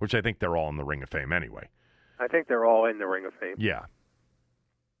locks, which I think they're all in the Ring of Fame anyway. I think they're all in the Ring of Fame. Yeah.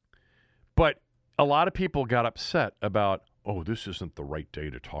 But a lot of people got upset about, oh, this isn't the right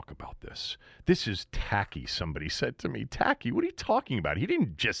day to talk about this. This is tacky, somebody said to me. Tacky? What are you talking about? He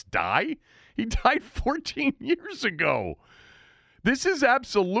didn't just die. He died 14 years ago. This is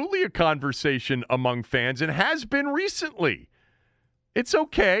absolutely a conversation among fans and has been recently. It's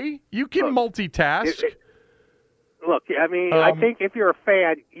okay. You can multitask. Look, I mean, I think if you're a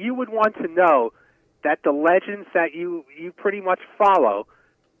fan, you would want to know that the legends that you pretty much follow,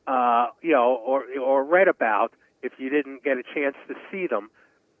 or read about, if you didn't get a chance to see them,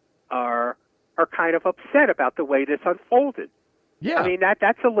 are kind of upset about the way this unfolded. Yeah. I mean,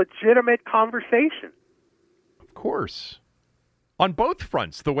 that's a legitimate conversation. Of course. On both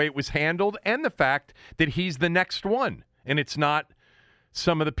fronts, the way it was handled and the fact that he's the next one. And it's not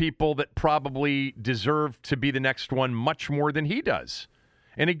some of the people that probably deserve to be the next one much more than he does.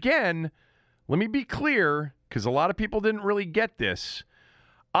 And again, let me be clear, because a lot of people didn't really get this.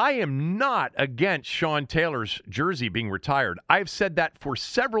 I am not against Sean Taylor's jersey being retired. I've said that for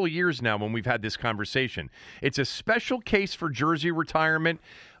several years now when we've had this conversation. It's a special case for jersey retirement.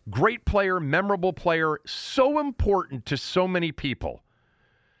 Great player, memorable player, so important to so many people.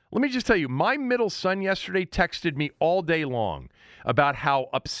 Let me just tell you, my middle son yesterday texted me all day long about how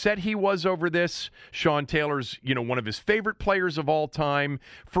upset he was over this. Sean Taylor's, one of his favorite players of all time.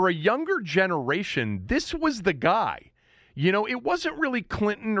 For a younger generation, this was the guy. It wasn't really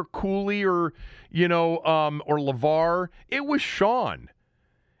Clinton or Cooley or LeVar. It was Sean.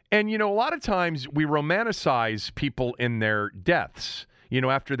 And, a lot of times we romanticize people in their deaths,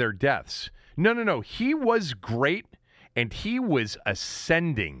 after their deaths. No. He was great, and he was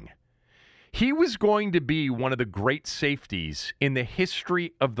ascending. He was going to be one of the great safeties in the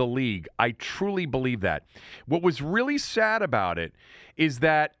history of the league. I truly believe that. What was really sad about it is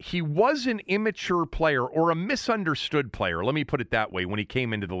that he was an immature player or a misunderstood player, let me put it that way, when he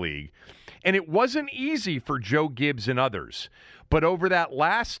came into the league. And it wasn't easy for Joe Gibbs and others. But over that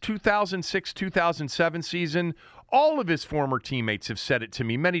last 2006-2007 season, all of his former teammates have said it to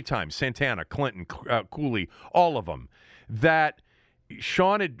me many times, Santana, Clinton, Cooley, all of them, that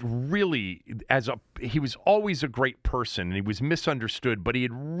Sean had really, he was always a great person, and he was misunderstood, but he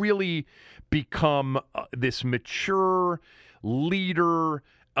had really become this mature leader,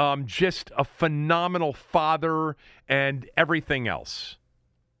 just a phenomenal father and everything else.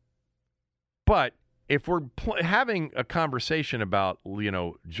 But if we're having a conversation about,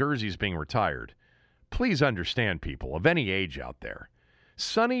 jerseys being retired, please understand, people of any age out there,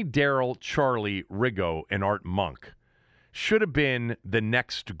 Sonny, Daryl, Charlie, Riggo, and Art Monk should have been the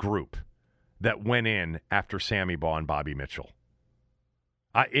next group that went in after Sammy Baugh and Bobby Mitchell.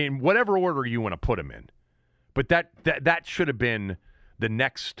 In whatever order you want to put them in. But that should have been the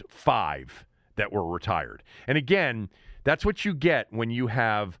next 5 that were retired. And again, that's what you get when you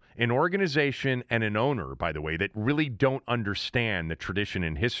have an organization and an owner, by the way, that really don't understand the tradition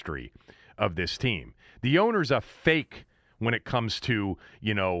and history of this team. The owner's a fake when it comes to,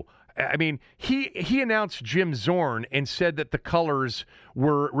 he announced Jim Zorn and said that the colors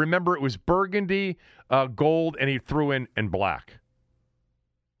were, remember, it was burgundy, gold, and he threw in black.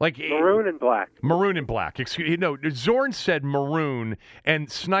 Like maroon and black. Maroon and black. Zorn said maroon,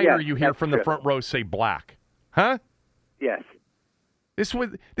 and Snyder, yes, you hear from the front row, say black. Huh? Yes.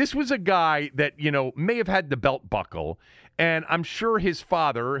 This was a guy that, may have had the belt buckle, and I'm sure his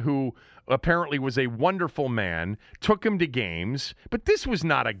father, who apparently was a wonderful man, took him to games, but this was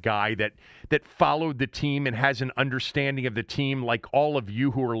not a guy that followed the team and has an understanding of the team like all of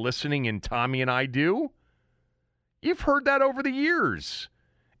you who are listening and Tommy and I do. You've heard that over the years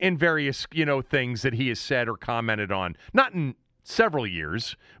in various, things that he has said or commented on. Not in several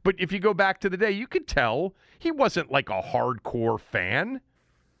years, but if you go back to the day, you could tell he wasn't like a hardcore fan.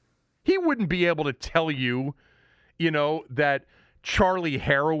 He wouldn't be able to tell you, that Charlie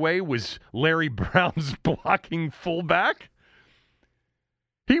Haraway was Larry Brown's blocking fullback.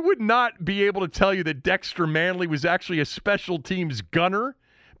 He would not be able to tell you that Dexter Manley was actually a special teams gunner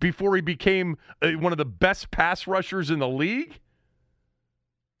before he became one of the best pass rushers in the league.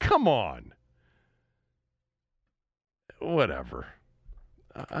 Come on. Whatever.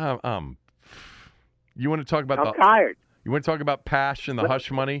 You want to talk about I'm tired. You want to talk about Pash and the hush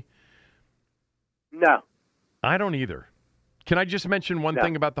money? No. I don't either. Can I just mention one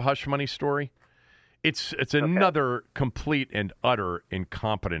thing about the hush money story? It's another complete and utter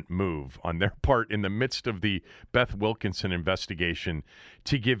incompetent move on their part in the midst of the Beth Wilkinson investigation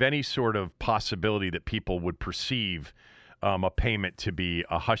to give any sort of possibility that people would perceive a payment to be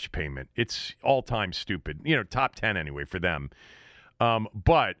a hush payment. It's all-time stupid. Top 10 anyway for them.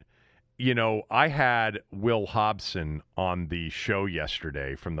 But, I had Will Hobson on the show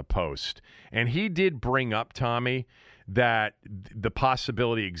yesterday from the Post, and he did bring up, Tommy, that the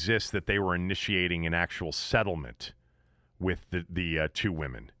possibility exists that they were initiating an actual settlement with the 2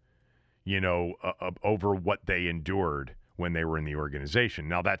 women, over what they endured when they were in the organization.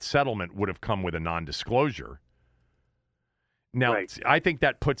 Now, that settlement would have come with a non-disclosure. Now, right. I think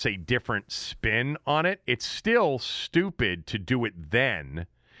that puts a different spin on it. It's still stupid to do it then.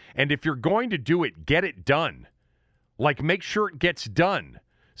 And if you're going to do it, get it done. Like, make sure it gets done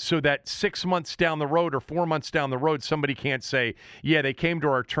so that 6 months down the road or 4 months down the road, somebody can't say, yeah, they came to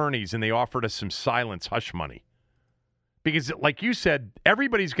our attorneys and they offered us some silence hush money. Because, like you said,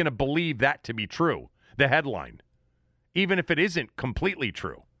 everybody's going to believe that to be true, the headline, even if it isn't completely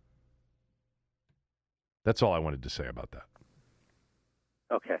true. That's all I wanted to say about that.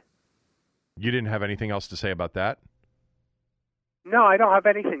 Okay. You didn't have anything else to say about that? No, I don't have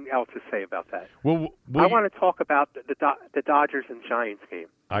anything else to say about that. Well, I want to talk about the Dodgers and Giants game.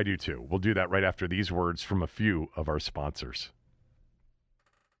 I do too. We'll do that right after these words from a few of our sponsors.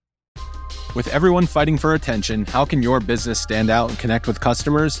 With everyone fighting for attention, how can your business stand out and connect with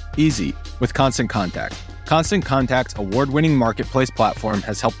customers? Easy, with Constant Contact. Constant Contact's award-winning marketplace platform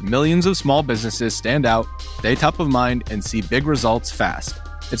has helped millions of small businesses stand out, stay top of mind, and see big results fast.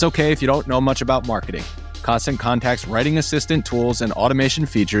 It's okay if you don't know much about marketing. Constant Contact's writing assistant tools and automation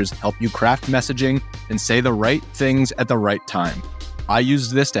features help you craft messaging and say the right things at the right time. I use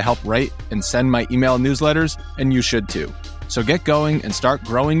this to help write and send my email newsletters, and you should too. So get going and start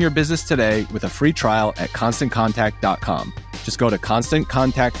growing your business today with a free trial at ConstantContact.com. Just go to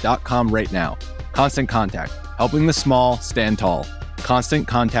ConstantContact.com right now. Constant Contact, helping the small stand tall.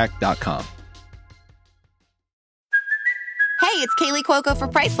 ConstantContact.com. Hey, it's Kaylee Cuoco for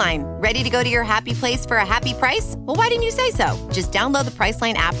Priceline. Ready to go to your happy place for a happy price? Well, why didn't you say so? Just download the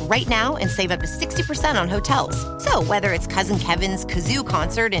Priceline app right now and save up to 60% on hotels. So whether it's Cousin Kevin's Kazoo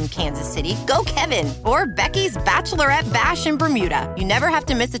Concert in Kansas City, go Kevin, or Becky's Bachelorette Bash in Bermuda, you never have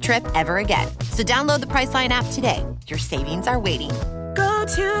to miss a trip ever again. So download the Priceline app today. Your savings are waiting. Go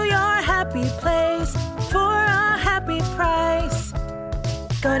to your happy place for a happy price.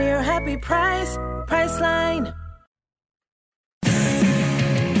 Go to your happy price, Priceline.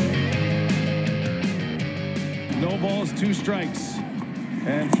 No balls, 2 strikes.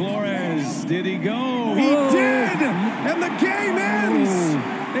 And Flores, did he go? He did! And the game ends!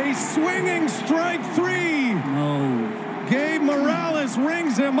 A swinging strike 3. No. Gabe Morales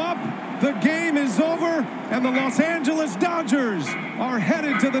rings him up. The game is over, and the Los Angeles Dodgers are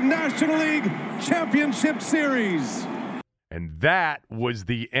headed to the National League Championship Series. And that was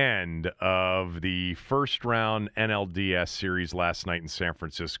the end of the first round NLDS series last night in San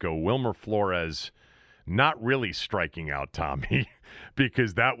Francisco. Wilmer Flores not really striking out, Tommy,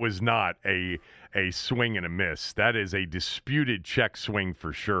 because that was not a swing and a miss. That is a disputed check swing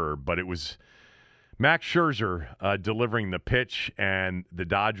for sure, but it was Max Scherzer delivering the pitch, and the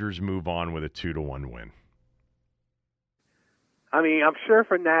Dodgers move on with a 2-1 win. I mean, I'm sure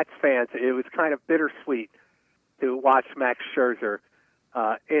for Nats fans, it was kind of bittersweet to watch Max Scherzer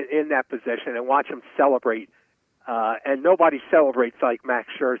in that position and watch him celebrate. And nobody celebrates like Max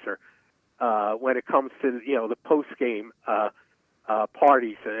Scherzer when it comes to the post game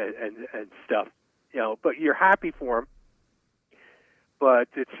parties and stuff. But you're happy for him. But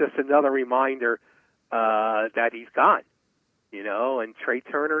it's just another reminder that he's gone. And Trey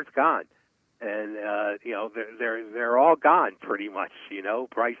Turner's gone. And they're all gone pretty much.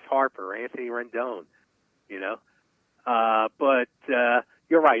 Bryce Harper, Anthony Rendon. But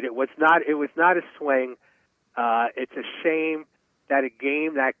you're right. It was not a swing. It's a shame that a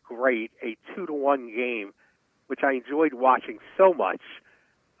game that great, a 2-1 game, which I enjoyed watching so much,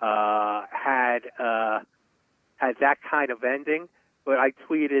 had that kind of ending. But I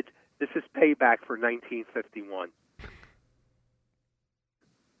tweeted, "This is payback for 1951."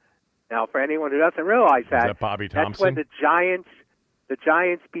 Now, for anyone who doesn't realize that Bobby Thompson? That's when the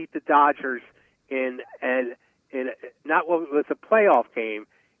Giants beat the Dodgers in not what was a playoff game.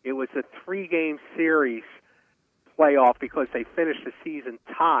 It was a 3-game series playoff because they finished the season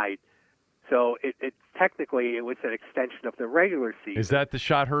tied. So it technically it was an extension of the regular season. Is that the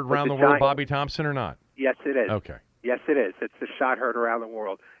shot heard around the world, Bobby Thompson, or not? Yes, it is. Okay. Yes, it is. It's the shot heard around the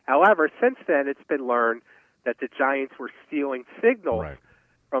world. However, since then, it's been learned that the Giants were stealing signals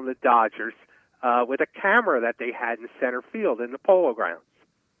from the Dodgers with a camera that they had in center field in the Polo Grounds.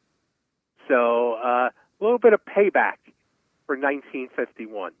 So a little bit of payback for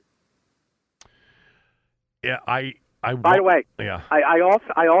 1951. Yeah, By the way, yeah. I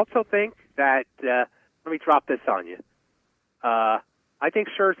also think that let me drop this on you. I think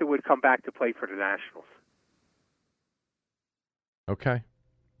Scherzer would come back to play for the Nationals. Okay,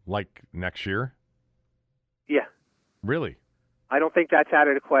 like next year? Yeah. Really? I don't think that's out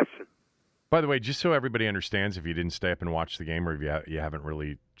of the question. By the way, just so everybody understands, if you didn't stay up and watch the game, or if you haven't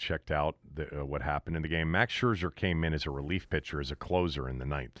really checked out what happened in the game, Max Scherzer came in as a relief pitcher, as a closer in the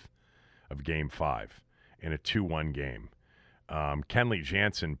 9th of Game 5 in a 2-1 game. Kenley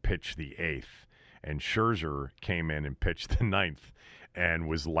Jansen pitched the 8th, and Scherzer came in and pitched the 9th and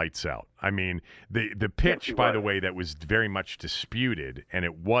was lights out. I mean, the pitch, by the way, that was very much disputed, and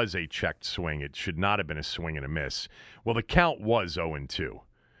it was a checked swing. It should not have been a swing and a miss. Well, the count was 0-2.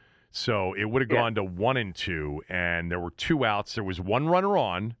 So it would have gone to 1-2, and there were 2 outs. There was 1 runner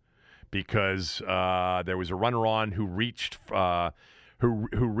on because there was a runner on who reached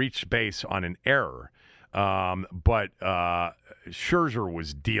base on an error. But Scherzer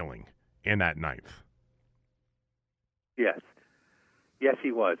was dealing in that 9th. Yes. Yes,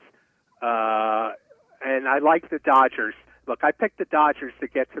 he was. And I like the Dodgers. Look, I picked the Dodgers to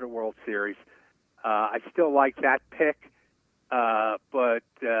get to the World Series. I still like that pick, but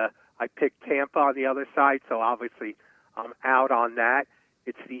I picked Tampa on the other side, so obviously I'm out on that.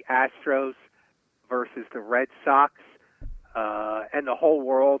 It's the Astros versus the Red Sox, and the whole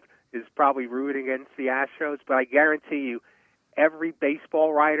world is probably rooting against the Astros, but I guarantee you every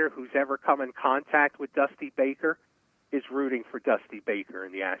baseball writer who's ever come in contact with Dusty Baker is rooting for Dusty Baker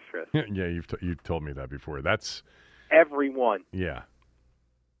and the Astros. Yeah, you've told me that before. That's everyone. Yeah.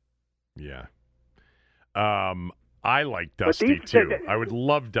 Yeah. I like Dusty, too. I would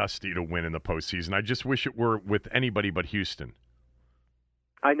love Dusty to win in the postseason. I just wish it were with anybody but Houston.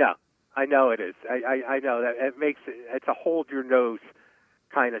 I know it is. I know that it's a hold your nose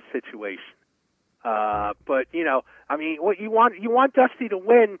kind of situation. But I mean, what you want Dusty to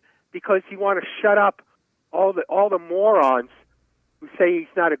win because you want to shut up all the morons who say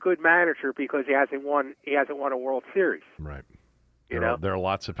he's not a good manager because he hasn't won a World Series. Right. There are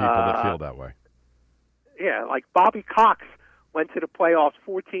lots of people that feel that way. Yeah, like Bobby Cox went to the playoffs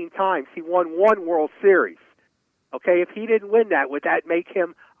 14 times. He won 1 World Series. Okay, if he didn't win that, would that make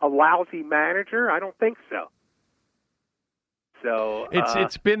him a lousy manager? I don't think so. So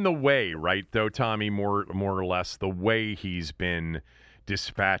it's been the way, right? Though, Tommy, more or less the way he's been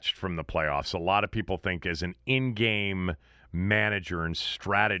dispatched from the playoffs. A lot of people think as an in-game manager and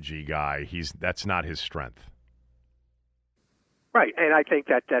strategy guy, that's not his strength. Right, and I think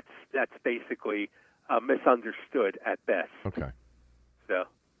that's basically misunderstood at best. Okay. So.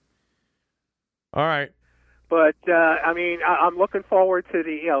 All right. But I mean, I'm looking forward to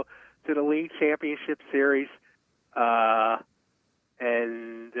the league championship series, and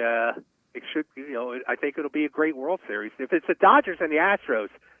it should, I think it'll be a great World Series. If it's the Dodgers and the Astros,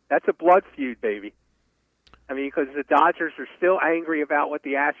 that's a blood feud, baby. I mean, because the Dodgers are still angry about what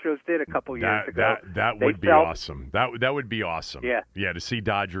the Astros did a couple years ago. That would be awesome. That would be awesome. Yeah. To see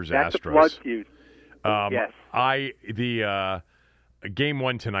Dodgers That's Astros. A blood feud. Yes. Game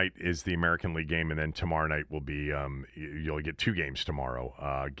 1 tonight is the American League game, and then tomorrow night will be you'll get 2 games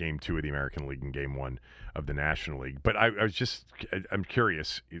tomorrow. Game 2 of the American League and Game 1 of the National League. But I'm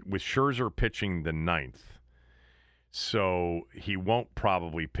curious, with Scherzer pitching the 9th, so he won't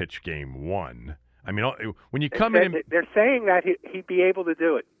probably pitch Game 1. I mean, when you come in, they're saying that he'd be able to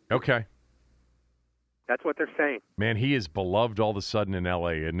do it. Okay, that's what they're saying. Man, he is beloved all of a sudden in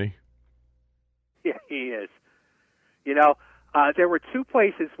L.A., isn't he? Yeah, he is. There were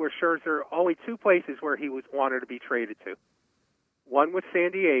only two places where he was wanted to be traded to. One was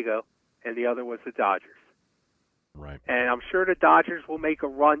San Diego, and the other was the Dodgers. Right. And I'm sure the Dodgers will make a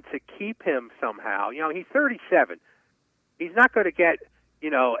run to keep him somehow. He's 37. He's not going to get, a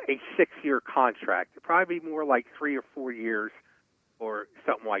 6-year contract. It'll probably be more like 3 or 4 years or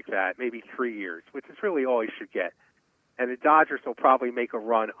something like that, maybe 3 years, which is really all he should get. And the Dodgers will probably make a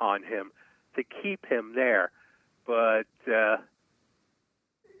run on him to keep him there. But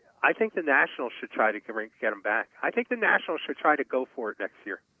I think the Nationals should try to get him back. I think the Nationals should try to go for it next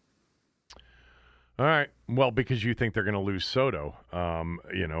year. All right. Well, because you think they're going to lose Soto,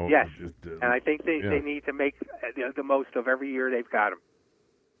 Yes, and I think they need to make the most of every year they've got him.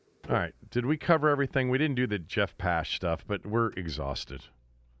 All right. Did we cover everything? We didn't do the Jeff Pash stuff, but we're exhausted.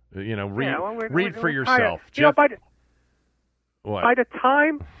 Read for yourself. Jeff. What? By the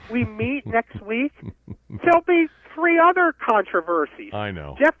time we meet next week, there'll be 3 other controversies. I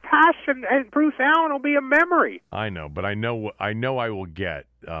know. Jeff Pash and Bruce Allen will be a memory. I know, but I know I will get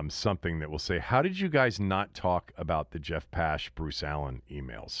something that will say, how did you guys not talk about the Jeff Pash, Bruce Allen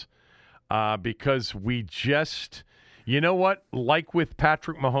emails? Because we just, what? Like with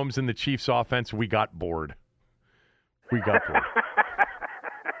Patrick Mahomes and the Chiefs offense, we got bored.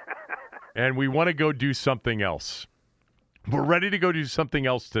 And we want to go do something else. We're ready to go do something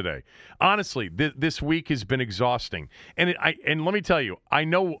else today. Honestly, this week has been exhausting. And let me tell you, I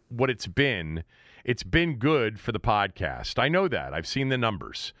know what it's been. It's been good for the podcast. I know that. I've seen the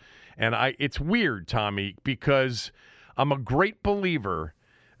numbers. And it's weird, Tommy, because I'm a great believer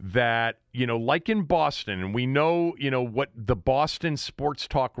that, like in Boston, and we know, what the Boston sports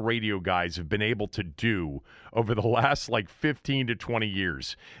talk radio guys have been able to do over the last 15 to 20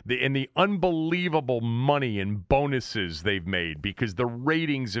 years, and the unbelievable money and bonuses they've made because the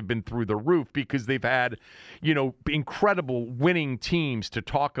ratings have been through the roof because they've had, incredible winning teams to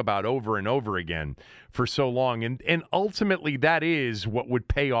talk about over and over again for so long. And ultimately that is what would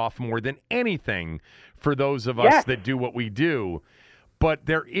pay off more than anything for those of us that do what we do. But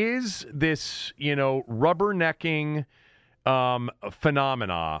there is this, rubbernecking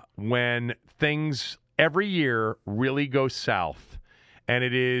phenomena when things every year really go south. And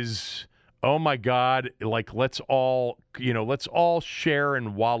it is, oh, my God, let's all share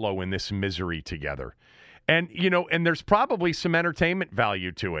and wallow in this misery together. And, and there's probably some entertainment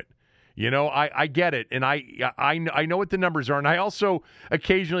value to it. I get it, and I know what the numbers are, and I also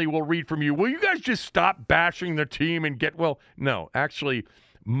occasionally will read from you, will you guys just stop bashing the team and get, well, no, actually,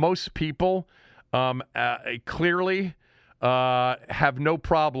 most people clearly have no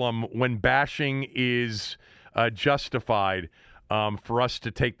problem when bashing is justified for us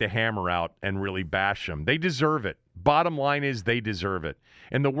to take the hammer out and really bash them. They deserve it. Bottom line is they deserve it.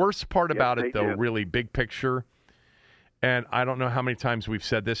 And the worst part about it, though, really big picture, and I don't know how many times we've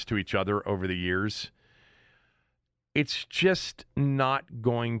said this to each other over the years, it's just not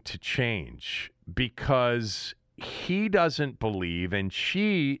going to change because he doesn't believe and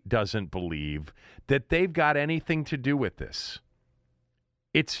she doesn't believe that they've got anything to do with this.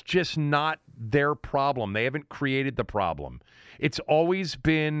 It's just not their problem. They haven't created the problem. It's always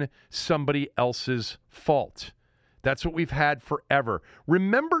been somebody else's fault. That's what we've had forever.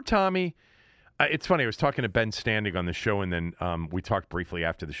 Remember, Tommy, it's funny, I was talking to Ben Standing on the show, and then we talked briefly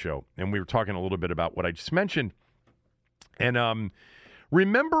after the show, and we were talking a little bit about what I just mentioned. And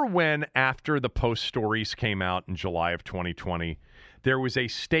Remember when, after the Post stories came out in July of 2020, there was a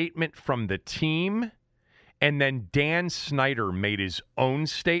statement from the team, and then Dan Snyder made his own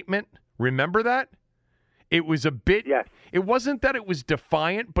statement? Remember that? It was a bit, yes. It wasn't that it was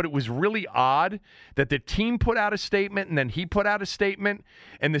defiant, but it was really odd that the team put out a statement and then he put out a statement,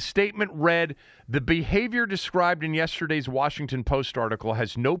 and the statement read, "The behavior described in yesterday's Washington Post article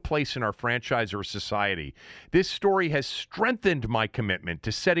has no place in our franchise or society. This story has strengthened my commitment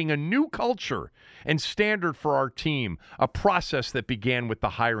to setting a new culture and standard for our team, a process that began with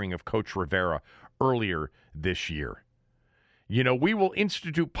the hiring of Coach Rivera earlier this year. You know, we will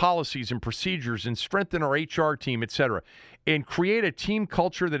institute policies and procedures and strengthen our HR team, et cetera, and create a team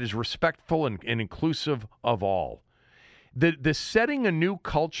culture that is respectful and inclusive of all." The setting a new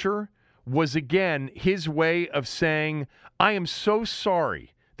culture was, again, his way of saying, I am so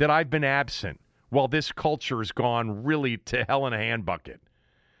sorry that I've been absent while this culture has gone really to hell in a handbucket.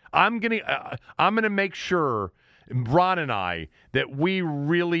 I'm gonna make sure, Ron and I, that we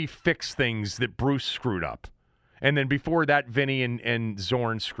really fix things that Bruce screwed up. And then before that, Vinny and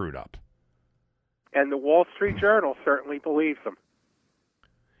Zorn screwed up. And the Wall Street Journal certainly believes them.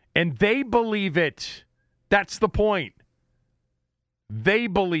 And they believe it. That's the point. They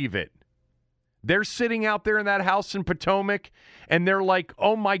believe it. They're sitting out there in that house in Potomac, and they're like,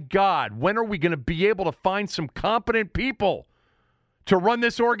 oh, my God, when are we going to be able to find some competent people to run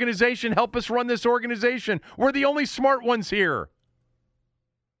this organization, help us run this organization? We're the only smart ones here.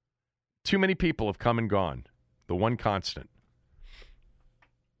 Too many people have come and gone. The one constant.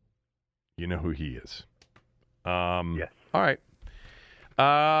 You know who he is. Yes. All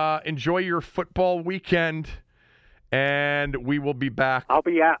right. Enjoy your football weekend, and we will be back. I'll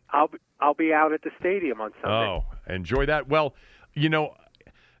be out. I'll be out at the stadium on Sunday. Oh, enjoy that. Well, you know,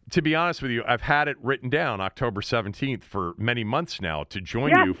 to be honest with you, I've had it written down October 17th for many months now to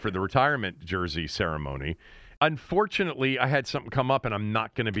join you for the retirement jersey ceremony. Unfortunately, I had something come up, and I'm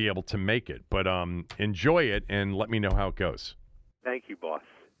not going to be able to make it. But enjoy it, and let me know how it goes. Thank you, boss.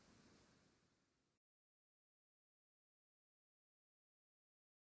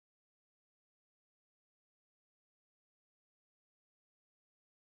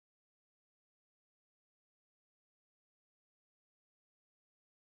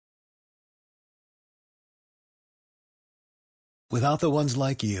 Without the ones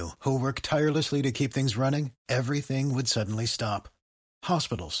like you, who work tirelessly to keep things running, everything would suddenly stop.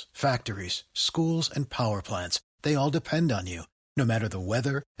 Hospitals, factories, schools, and power plants, they all depend on you. No matter the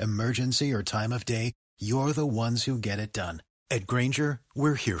weather, emergency, or time of day, you're the ones who get it done. At Grainger,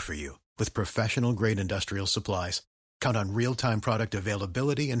 we're here for you with professional-grade industrial supplies. Count on real-time product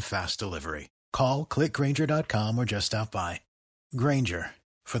availability and fast delivery. Call, click Grainger.com, or just stop by. Grainger,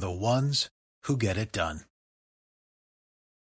 for the ones who get it done.